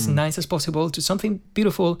 do it as nice as possible, to something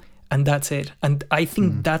beautiful, and that's it. And I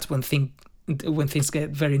think that's when things get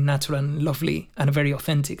very natural and lovely and very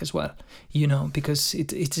authentic as well, because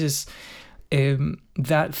it's just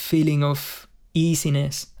that feeling of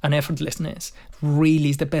easiness and effortlessness really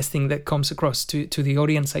is the best thing that comes across to the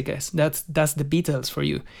audience, I guess. That's the Beatles for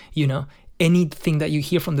you, Anything that you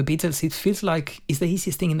hear from the Beatles, it feels like it's the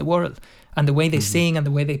easiest thing in the world. And the way they sing and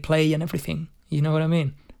the way they play and everything. You know what I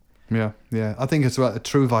mean? Yeah. I think it's a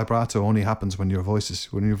true vibrato only happens when your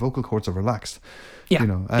vocal cords are relaxed. Yeah, you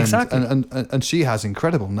know, and, exactly. And she has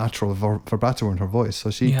incredible natural vibrato in her voice, so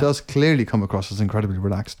she does clearly come across as incredibly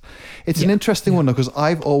relaxed. It's an interesting one, though, because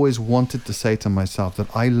I've always wanted to say to myself that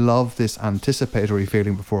I love this anticipatory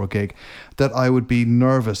feeling before a gig, that I would be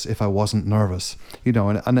nervous if I wasn't nervous, you know,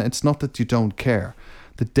 and it's not that you don't care.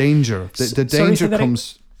 The danger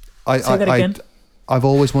comes. Say that again. I've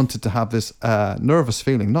always wanted to have this nervous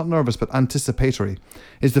feeling, not nervous, but anticipatory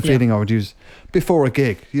is the feeling I would use before a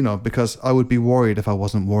gig, you know, because I would be worried if I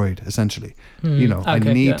wasn't worried, essentially. You know, I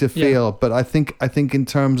need to feel, but I think in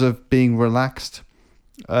terms of being relaxed,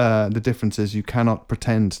 the difference is you cannot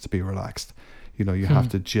pretend to be relaxed. You know, you have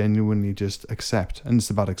to genuinely just accept, and it's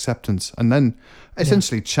about acceptance, and then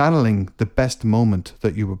essentially channeling the best moment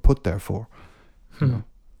that you were put there for. You know?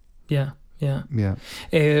 Yeah.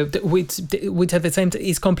 Which at the same time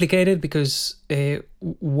is complicated, because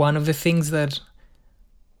one of the things that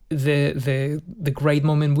the great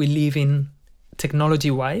moment we live in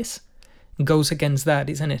technology-wise goes against that,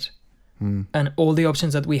 isn't it? And all the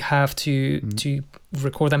options that we have to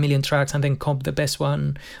record 1 million tracks and then comp the best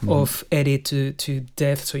one, of edit to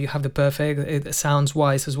death, so you have the perfect sounds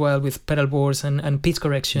wise as well, with pedal boards and pitch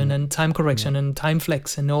correction and time correction and time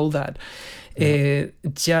flex and all that.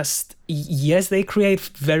 Yes, they create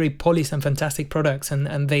very polished and fantastic products,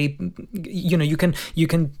 and they, you know, you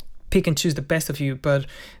can pick and choose the best of you, but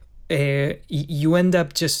you end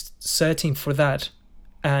up just searching for that,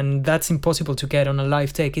 and that's impossible to get on a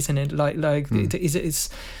live take, isn't it?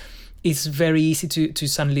 It's very easy to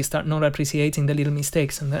suddenly start not appreciating the little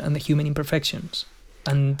mistakes and the human imperfections,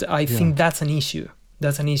 and I think that's an issue.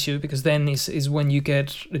 That's an issue, because then is when you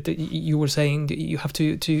get, you were saying, you have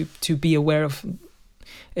to be aware of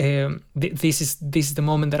this is the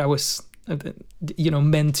moment that I was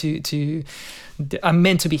meant to I'm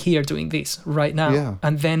meant to be here doing this right now.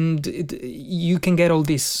 And then you can get all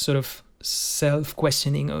this sort of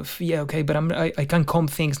self-questioning of but I can comp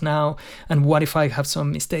things now, and what if I have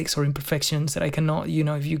some mistakes or imperfections that I cannot,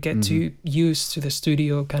 if you get too used to the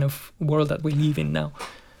studio kind of world that we live in now.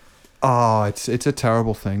 Oh, it's a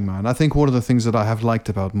terrible thing, man. I think one of the things that I have liked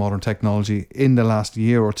about modern technology in the last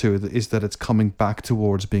year or two is that it's coming back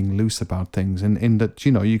towards being loose about things, and in that,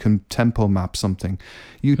 you can tempo map something.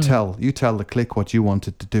 You tell the click what you want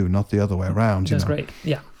it to do, not the other way around. That's great.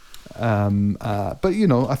 Yeah. But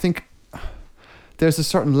I think there's a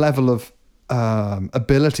certain level of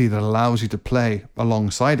ability that allows you to play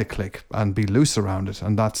alongside a click and be loose around it,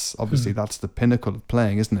 and that's obviously that's the pinnacle of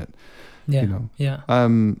playing, isn't it? Yeah,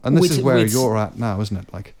 and this is where you're at now, isn't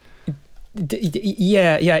it? Like, it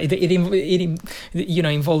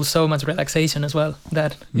involves so much relaxation as well.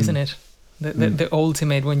 That isn't it? The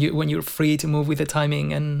ultimate, when you're free to move with the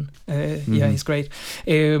timing, and it's great.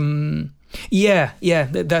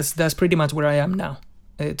 That's pretty much where I am now.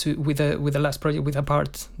 With the last project, with a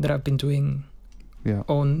part that I've been doing.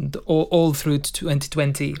 On all through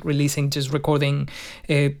 2020, recording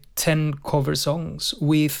 10 cover songs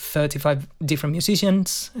with 35 different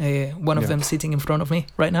musicians, one of them sitting in front of me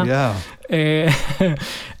right now.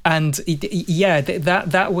 And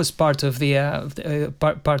that was part of the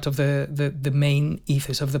part of the main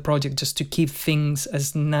ethos of the project, just to keep things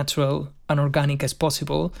as natural and organic as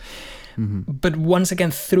possible, but once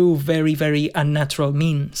again through very, very unnatural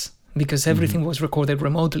means, because everything was recorded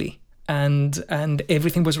remotely. And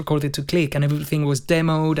everything was recorded to click, and everything was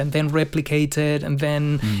demoed and then replicated and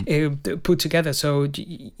then put together. So,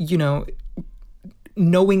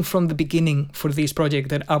 knowing from the beginning for this project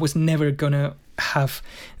that I was never gonna have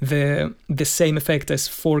the same effect as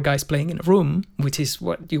 4 guys playing in a room, which is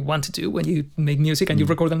what you want to do when you make music and you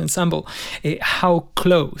record an ensemble. How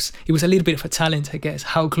close? It was a little bit of a challenge, I guess.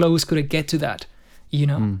 How close could I get to that?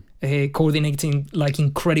 Coordinating like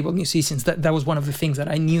incredible musicians. That was one of the things that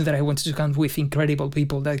I knew that I wanted to come with, incredible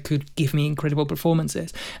people that could give me incredible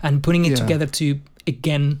performances, and putting it together to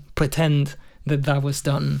again pretend that was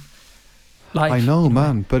done live. I know,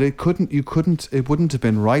 man, but it wouldn't have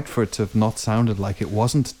been right for it to have not sounded like it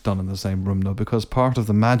wasn't done in the same room, though, because part of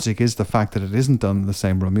the magic is the fact that it isn't done in the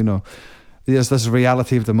same room. Yes, that's the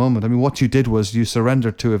reality of the moment. I mean, what you did was you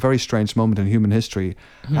surrendered to a very strange moment in human history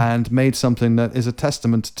and made something that is a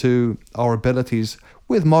testament to our abilities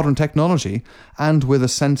with modern technology and with a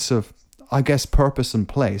sense of, I guess, purpose and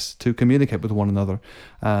place to communicate with one another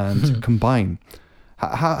and combine.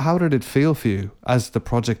 How did it feel for you as the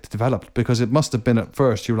project developed? Because it must have been at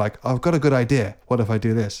first, you were like, I've got a good idea. What if I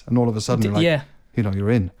do this? And all of a sudden you're like, you're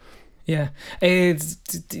in. Yeah, it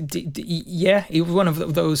was one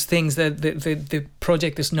of those things that the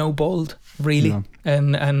project snowballed, really. Yeah.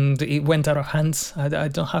 And it went out of hands. I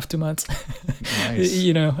don't have too much. Nice.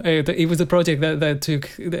 It was a project that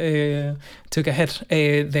took ahead.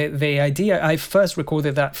 The idea, I first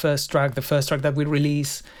recorded the first track that we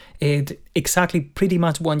released exactly pretty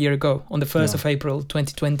much 1 year ago, on the 1st of April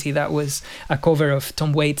 2020. That was a cover of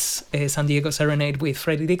Tom Waits' San Diego Serenade with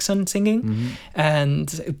Freddie Dixon singing. And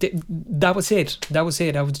that was it. I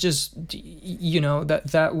was just,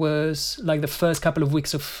 that was like the first couple of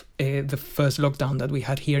weeks of the first lockdown that we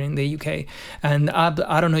had here in the UK. And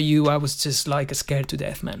I don't know you, I was just like scared to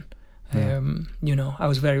death, man. I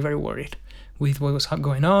was very, very worried with what was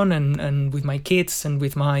going on and with my kids and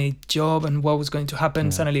with my job and what was going to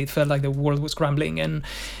happen. Suddenly it felt like the world was crumbling, and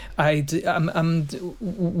I'm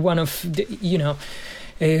one of the,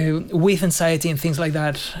 with anxiety and things like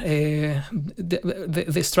that,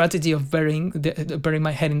 the strategy of burying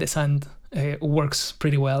my head in the sand works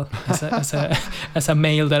pretty well as a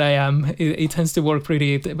male that I am. It tends to work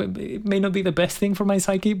pretty. It may not be the best thing for my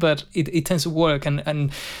psyche, but it tends to work.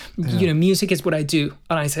 And music is what I do.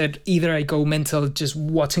 And I said, either I go mental just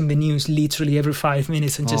watching the news literally every 5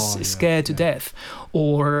 minutes and just scared to death,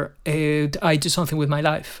 or I do something with my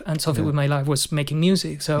life, and something with my life was making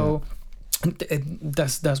music. So.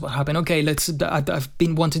 That's what happened. Okay, I've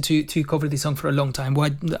been wanting to cover this song for a long time. Why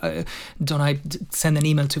don't I send an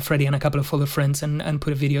email to Freddie and a couple of other friends and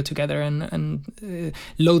put a video together? And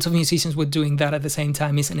loads of musicians were doing that at the same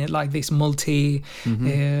time, isn't it? Like this composed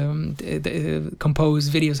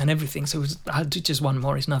videos and everything. So I'll do just one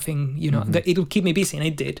more. It's nothing, it'll keep me busy, and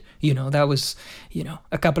it did. That was,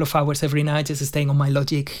 a couple of hours every night just staying on my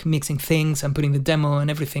Logic, mixing things and putting the demo and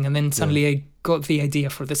everything. And then suddenly I got the idea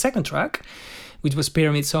for the second track, which was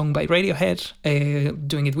Pyramid Song by Radiohead,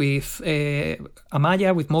 doing it with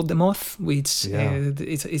Amaya, with Mold the Moth, which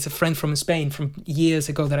is a friend from Spain from years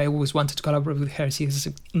ago that I always wanted to collaborate with her. She has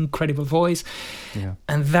an incredible voice. Yeah.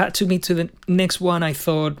 And that took me to the next one. I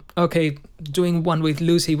thought, okay, doing one with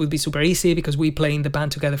Lucy would be super easy because we play in the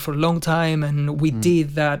band together for a long time, and we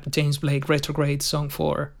did that James Blake Retrograde song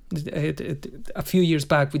for a few years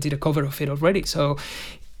back. We did a cover of it already. So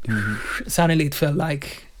suddenly it felt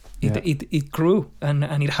like it grew and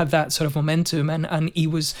it had that sort of momentum, and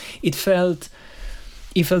it felt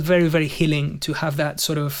very, very healing to have that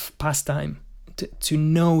sort of pastime, to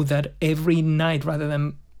know that every night, rather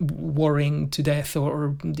than worrying to death or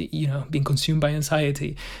being consumed by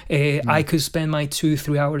anxiety, I could spend my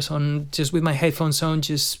 2-3 hours on just with my headphones on,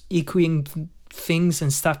 just echoing things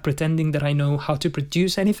and stuff, pretending that I know how to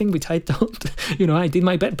produce anything, which I don't. I did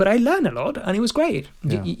my best, but I learned a lot, and it was great.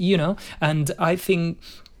 And I think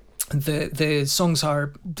the songs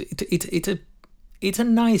are it's a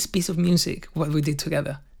nice piece of music what we did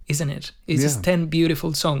together, isn't it? It's just 10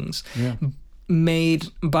 beautiful songs made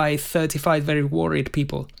by 35 very worried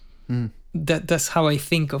people. That's how I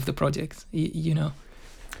think of the project.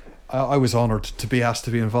 I was honored to be asked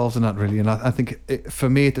to be involved in that, really, and I think for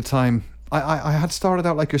me at the time, I had started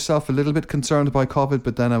out like yourself, a little bit concerned about COVID,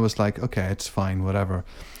 but then I was like, okay, it's fine, whatever.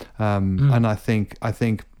 And I think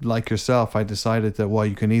like yourself, I decided that, well,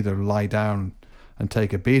 you can either lie down and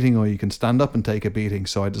take a beating, or you can stand up and take a beating.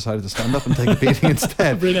 So I decided to stand up and take a beating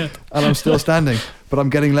instead. Brilliant. And I'm still standing, but I'm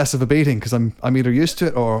getting less of a beating because I'm either used to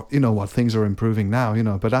it, or things are improving now.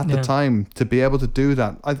 But at the time, to be able to do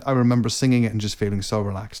that, I remember singing it and just feeling so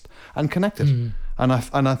relaxed and connected. And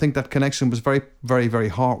I think that connection was very, very,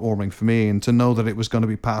 very heartwarming for me, and to know that it was going to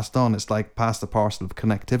be passed on. It's like past the parcel of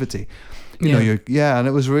connectivity. And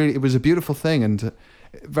it was a beautiful thing, and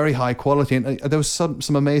very high quality, and there was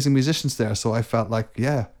some amazing musicians there, so I felt like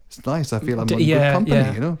it's nice. I feel I'm in good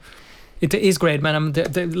company. It is great, man.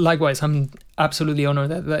 Likewise, I'm absolutely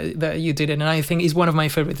honored that you did it, and I think it's one of my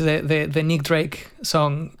favorites. The Nick Drake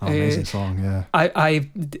song. Amazing song, yeah. I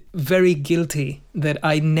very guilty that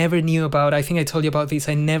I never knew about. I think I told you about this.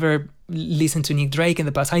 I never listened to Nick Drake in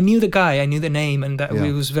the past. I knew the guy, I knew the name, and that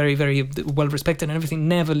he was very, very well respected and everything.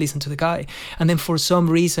 Never listened to the guy, and then for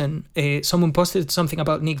some reason, someone posted something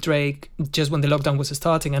about Nick Drake just when the lockdown was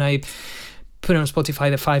starting, and I put on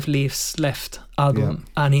Spotify the 5 Leaves Left album,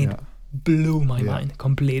 and it blew my mind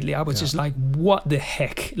completely. I was just like, what the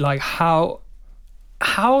heck? Like, how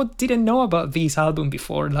did I know about this album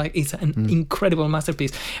before? Like, it's an incredible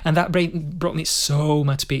masterpiece, and that brought me so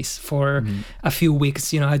much peace for a few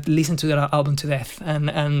weeks. I listened to that album to death, and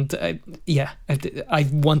I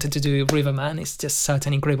wanted to do Riverman. It's just such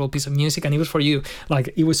an incredible piece of music, and it was for you.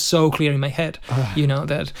 Like, it was so clear in my head,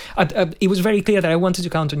 that it was very clear that I wanted to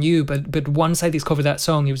count on you. But once I discovered that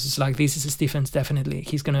song, it was just like, this is Stephens, definitely.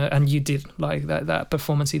 He's gonna, and you did like that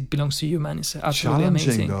performance. It belongs to you, man. It's absolutely challenging,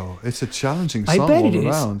 amazing. Though it's a challenging song. I bet it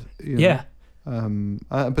around, is.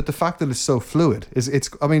 But the fact that it's so fluid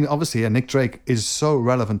I mean, obviously, Nick Drake is so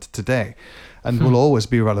relevant today and will always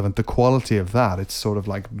be relevant. The quality of that, it's sort of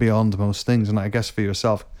like beyond most things. And I guess for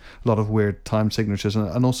yourself, a lot of weird time signatures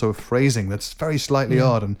and also phrasing that's very slightly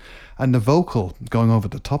odd, and the vocal going over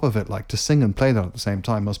the top of it, like to sing and play that at the same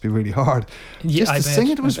time must be really hard. Yeah, Just to sing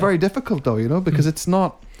it was very difficult though, because it's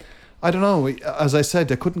not, I don't know, as I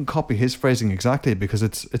said, I couldn't copy his phrasing exactly because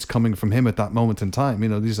it's coming from him at that moment in time.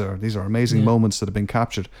 These are amazing moments that have been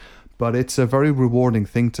captured, but it's a very rewarding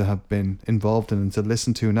thing to have been involved in and to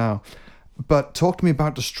listen to now. But talk to me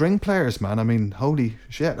about the string players, man. I mean, holy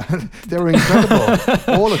shit. They were incredible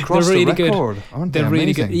all across really the record. Good. Aren't they They're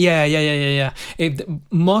really amazing? good. Yeah.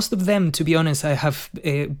 Most of them, to be honest, I have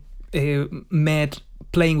met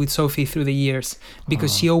playing with Sophie through the years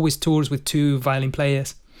because she always tours with 2 violin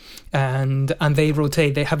players. And they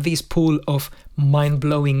rotate. They have this pool of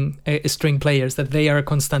mind-blowing string players that they are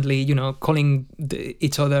constantly, calling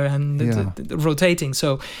each other and rotating.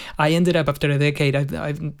 So I ended up, after a decade,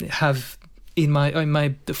 I have in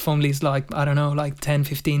my phone list, like, I don't know, like 10,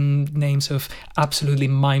 15 names of absolutely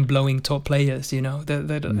mind-blowing top players,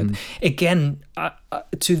 Again,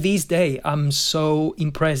 to this day, I'm so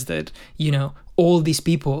impressed that, all these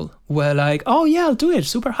people were like, oh yeah, I'll do it.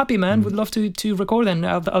 Super happy, man. Would love to record and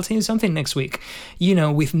I'll send you something next week.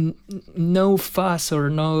 With no fuss or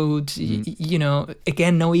no,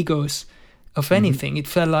 again, no egos of anything. It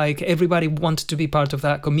felt like everybody wanted to be part of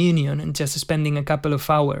that communion and just spending a couple of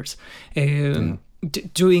hours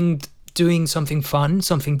doing something fun,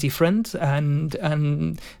 something different,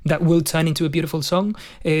 and that will turn into a beautiful song.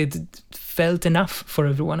 It felt enough for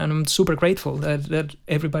everyone, and I'm super grateful that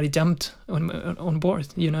everybody jumped on board.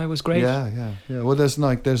 It was great. Yeah. Well, there's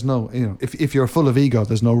no, if you're full of ego,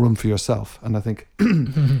 there's no room for yourself. And I think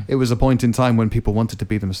it was a point in time when people wanted to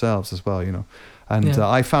be themselves as well, And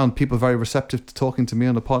I found people very receptive to talking to me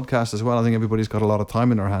on the podcast as well. I think everybody's got a lot of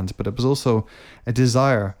time in their hands, but it was also a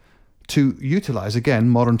desire to utilize, again,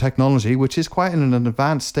 modern technology, which is quite in an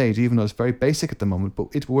advanced stage, even though it's very basic at the moment,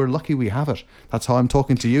 but we're lucky we have it. That's how I'm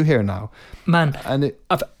talking to you here now. Man, and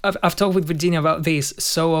I've talked with Virginia about this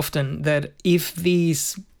so often, that if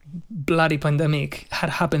this bloody pandemic had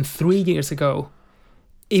happened 3 years ago,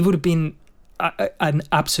 it would have been an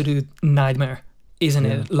absolute nightmare, isn't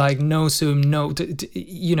it? Like, no Zoom,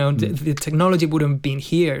 the technology wouldn't have been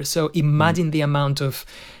here. So imagine the amount of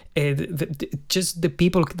just the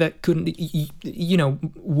people that couldn't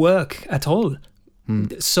work at all.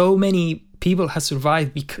 So many people have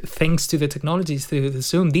survived thanks to the technologies, through the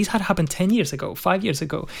Zoom. These had happened 10 years ago, 5 years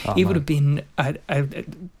ago. It would have been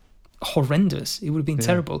horrendous. It would have been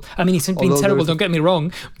terrible. I mean, it's been terrible, don't get me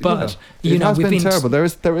wrong, but it has been terrible. There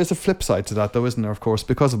is a flip side to that though, isn't there? Of course,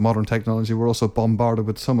 because of modern technology, we're also bombarded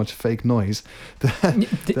with so much fake noise that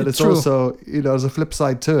it's true. Also, there's a flip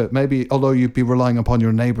side to it. Maybe, although you'd be relying upon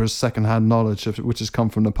your neighbour's second-hand knowledge, which has come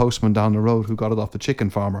from the postman down the road who got it off the chicken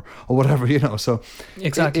farmer or whatever, so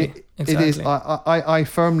exactly. It is. I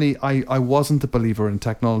firmly wasn't a believer in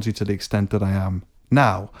technology to the extent that I am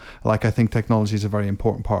now. Like, I think technology is a very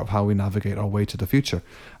important part of how we navigate our way to the future.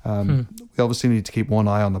 We obviously need to keep one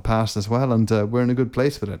eye on the past as well, and we're in a good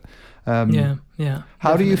place with it.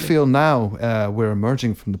 How do you feel now? We're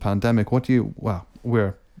emerging from the pandemic.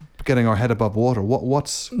 We're getting our head above water.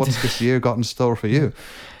 What's this year got in store for you?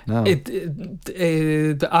 No.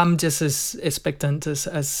 I'm just as expectant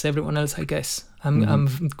as everyone else, I guess.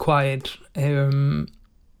 I'm quiet.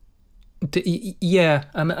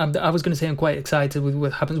 I was going to say I'm quite excited with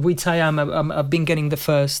what happens, which I am. I've been getting the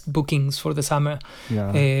first bookings for the summer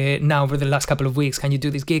now over the last couple of weeks. Can you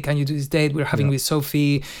do this gig? Can you do this date? We're having with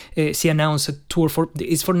Sophie. She announced a tour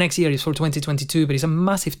it's for next year. It's for 2022, but it's a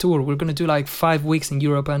massive tour. We're going to do like 5 weeks in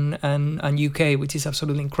Europe and UK, which is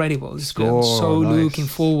absolutely incredible. I'm so looking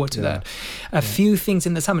forward to that. A few things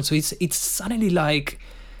in the summer, so it's suddenly like.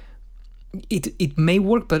 It may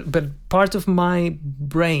work, but part of my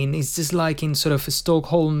brain is just like in sort of a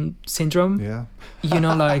Stockholm syndrome.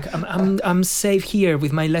 Like I'm safe here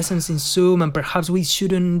with my lessons in Zoom, and perhaps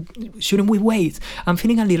shouldn't we wait? I'm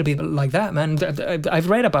feeling a little bit like that, man. I've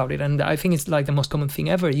read about it, and I think it's like the most common thing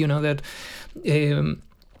ever. That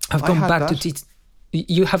I've gone back to teach.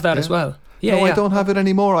 You have that as well. I don't have it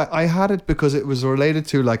anymore. I had it because it was related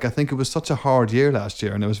to, like, I think it was such a hard year last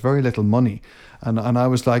year and there was very little money. And I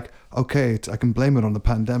was like, okay, I can blame it on the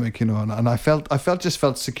pandemic, and I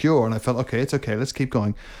felt secure, and I felt, okay, it's okay, let's keep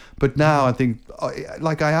going. But now I think,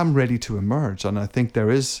 like, I am ready to emerge, and I think there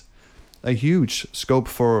is a huge scope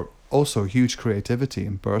for also huge creativity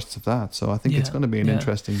and bursts of that. So I think it's going to be an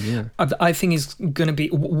interesting year. I think it's going to be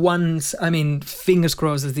fingers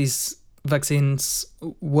crossed that this vaccines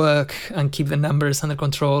work and keep the numbers under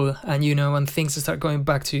control, and and things start going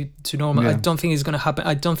back to normal. I don't think it's going to happen.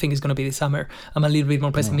 I don't think it's going to be this summer. I'm a little bit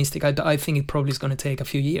more pessimistic. I think it probably is going to take a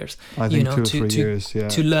few years. I think 2 or 3 years,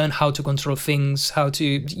 to learn how to control things, how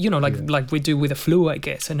to like we do with the flu, I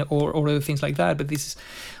guess, and or other things like that. But this is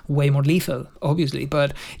way more lethal, obviously.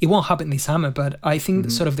 But it won't happen this summer. But I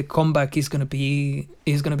think sort of the comeback is going to be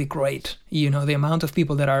great. The amount of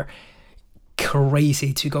people that are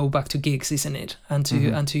crazy to go back to gigs, isn't it? And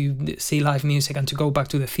to see live music, and to go back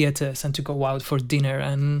to the theaters, and to go out for dinner,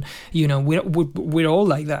 and we're all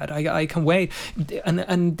like that. I can't wait.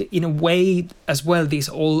 And in a way as well, this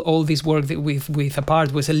all this work that with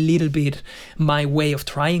Apart was a little bit my way of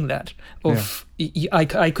trying that.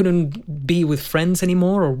 I couldn't be with friends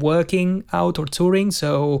anymore, or working out, or touring,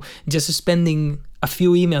 so just spending a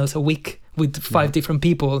few emails a week with 5 different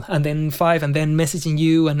people, and then messaging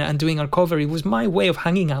you and doing our cover. It was my way of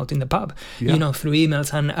hanging out in the pub, through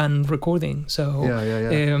emails and recording. So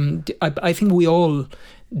I think we all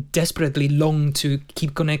desperately long to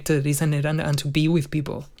keep connected, isn't it? And to be with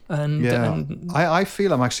people. I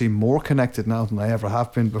feel I'm actually more connected now than I ever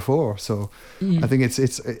have been before. So I think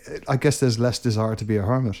it's I guess there's less desire to be a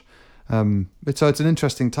hermit. So it's an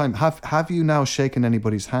interesting time. Have you now shaken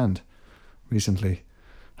anybody's hand recently?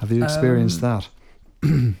 Have you experienced that?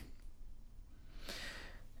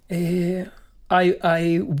 I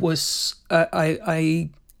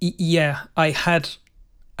had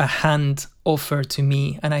a hand offered to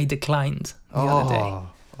me, and I declined the other day.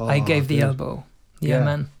 I gave the elbow. Yeah,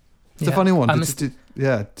 man. It's a funny one.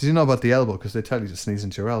 Did you know about the elbow? Because they tell you to sneeze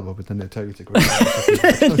into your elbow, but then they tell you to grab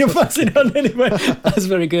you pass it on anyway. That's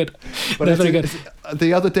very good. But that's very good.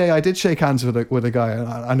 The other day I did shake hands with a guy,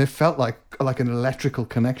 and it felt like an electrical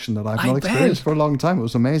connection that I've not experienced for a long time. It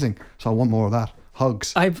was amazing. So I want more of that.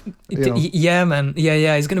 Hugs. Yeah, man.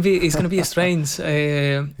 Yeah. It's gonna be a strange.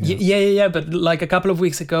 But like a couple of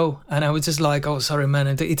weeks ago, and I was just like, oh, sorry,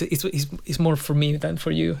 man. It's more for me than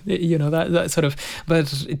for you. That sort of. But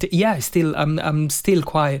still, I'm still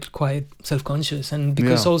quite self-conscious, and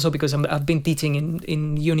because I've been teaching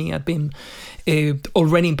in uni. I've been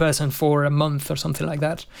already in person for a month or something like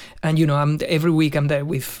that, and every week I'm there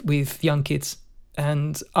with young kids,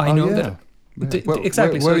 and I know that.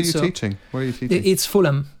 Exactly. Where are you teaching? It's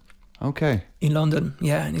Fulham. Okay. In London,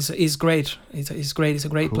 yeah, and it's great. It's great. It's a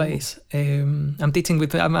great place. I'm teaching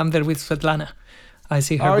I'm there with Svetlana. I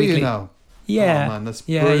see her weekly. Are you now? Yeah. Oh, man, that's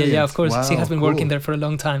brilliant. Yeah. Of course, she has been working there for a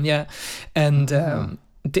long time. Yeah, and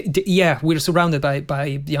we're surrounded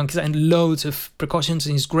by young kids and loads of precautions,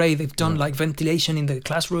 and it's great. They've done like ventilation in the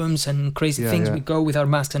classrooms and crazy things. We go with our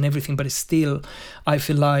masks and everything, but it's still, I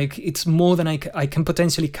feel like it's more than I can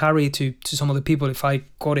potentially carry to some of the people if I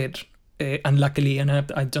got it unluckily and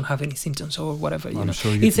I don't have any symptoms or whatever. I'm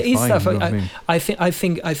sure it's stuff. I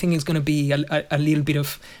think it's going to be a little bit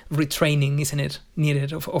of retraining, isn't it,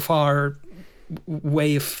 needed of our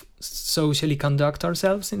way of socially conduct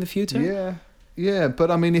ourselves in the future. Yeah, but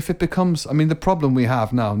I mean, if it becomes, the problem we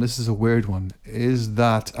have now, and this is a weird one, is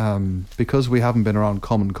that because we haven't been around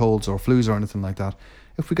common colds or flus or anything like that,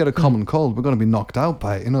 if we get a common cold, we're going to be knocked out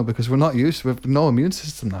by it, because we're not used, we have no immune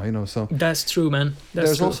system now, so. That's true, man.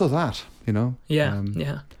 There's also that, Yeah.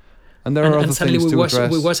 And there are other suddenly things to address.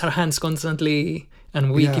 We wash our hands constantly,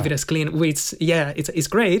 and we keep it as clean. It's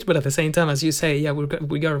great, but at the same time, as you say,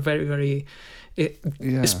 we are very, very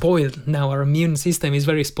spoiled now. Our immune system is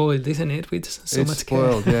very spoiled, isn't it? With so much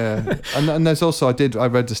spoiled, care. And there's also I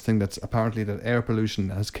read this thing that's apparently that air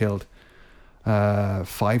pollution has killed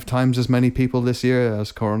 5 times as many people this year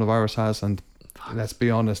as coronavirus has, and let's be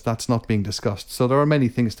honest, that's not being discussed. So there are many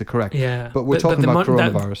things to correct. Yeah, but we're talking about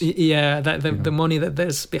coronavirus. The money that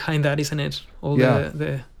there's behind that, isn't it? All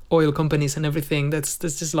the oil companies and everything. That's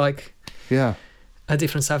just like a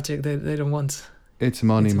different subject. They don't want. It's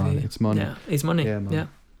money, man. It's money. Yeah, it's money. Yeah, man.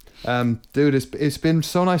 Yeah. Dude, it's been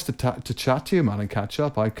so nice to chat to you, man, and catch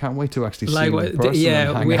up. I can't wait to actually see you in person.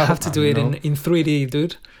 Yeah, we have to do it in 3D,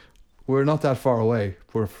 dude. We're not that far away.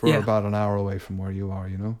 We're about an hour away from where you are,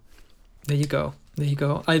 There you go.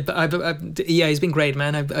 It's been great,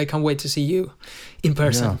 man. I can't wait to see you in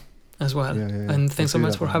person as well. Yeah. And thanks so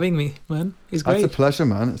much for having me, man. It's great. It's a pleasure,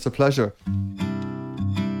 man. It's a pleasure.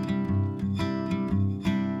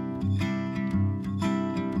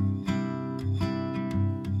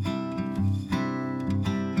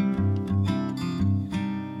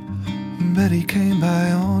 Betty came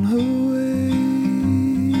by on her way,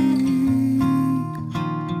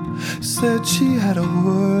 said she had a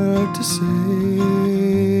word to say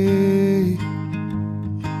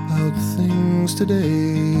about things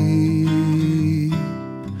today,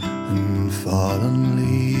 and fallen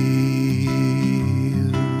leaves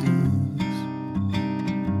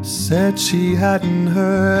said she hadn't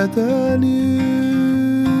heard the news,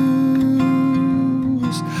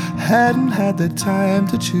 hadn't had the time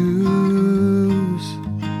to choose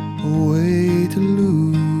a way to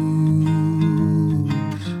lose.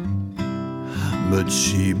 But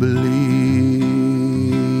she believes.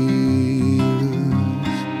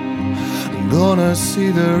 I'm gonna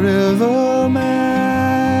see the riverman,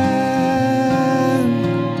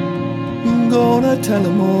 I'm gonna tell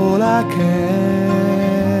him all I can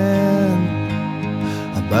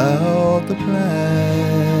about the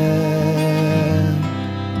plan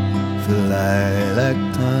for lilac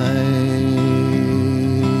time.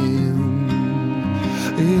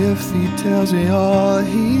 If he tells me all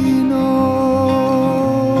he knows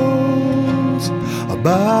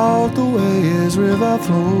about the way his river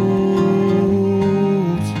flows,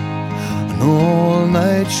 an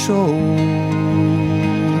all-night shows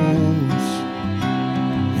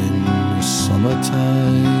in the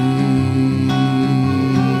summertime.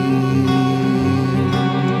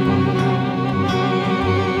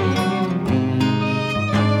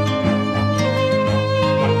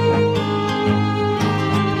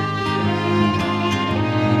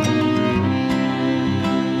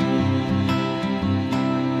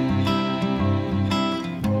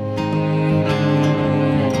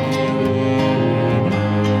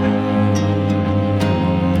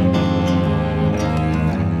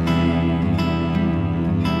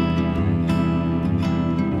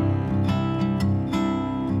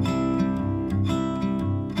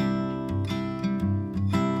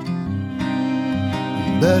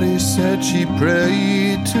 Betty said she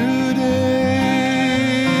prayed today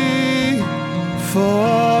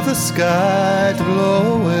for the sky to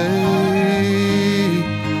blow away,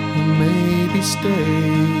 or maybe stay.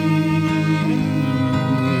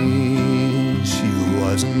 She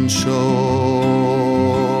wasn't sure,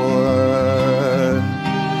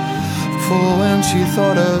 for when she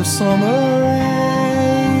thought of summer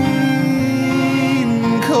rain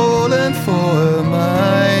calling for her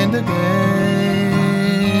mind again,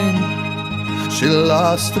 she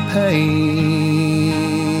lost the pain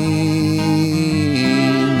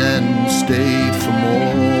and stayed for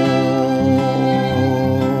more.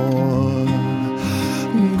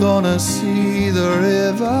 I'm gonna see the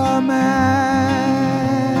riverman,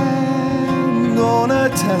 gonna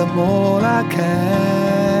tell him all I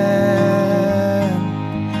can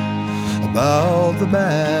about the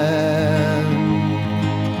band.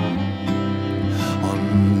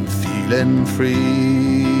 I'm feeling free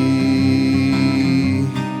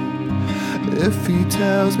if he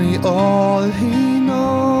tells me all he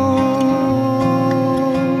knows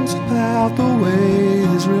about the way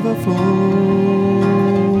his river flows.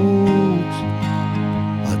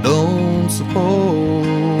 I don't suppose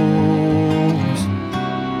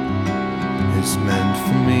it's meant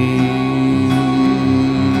for me.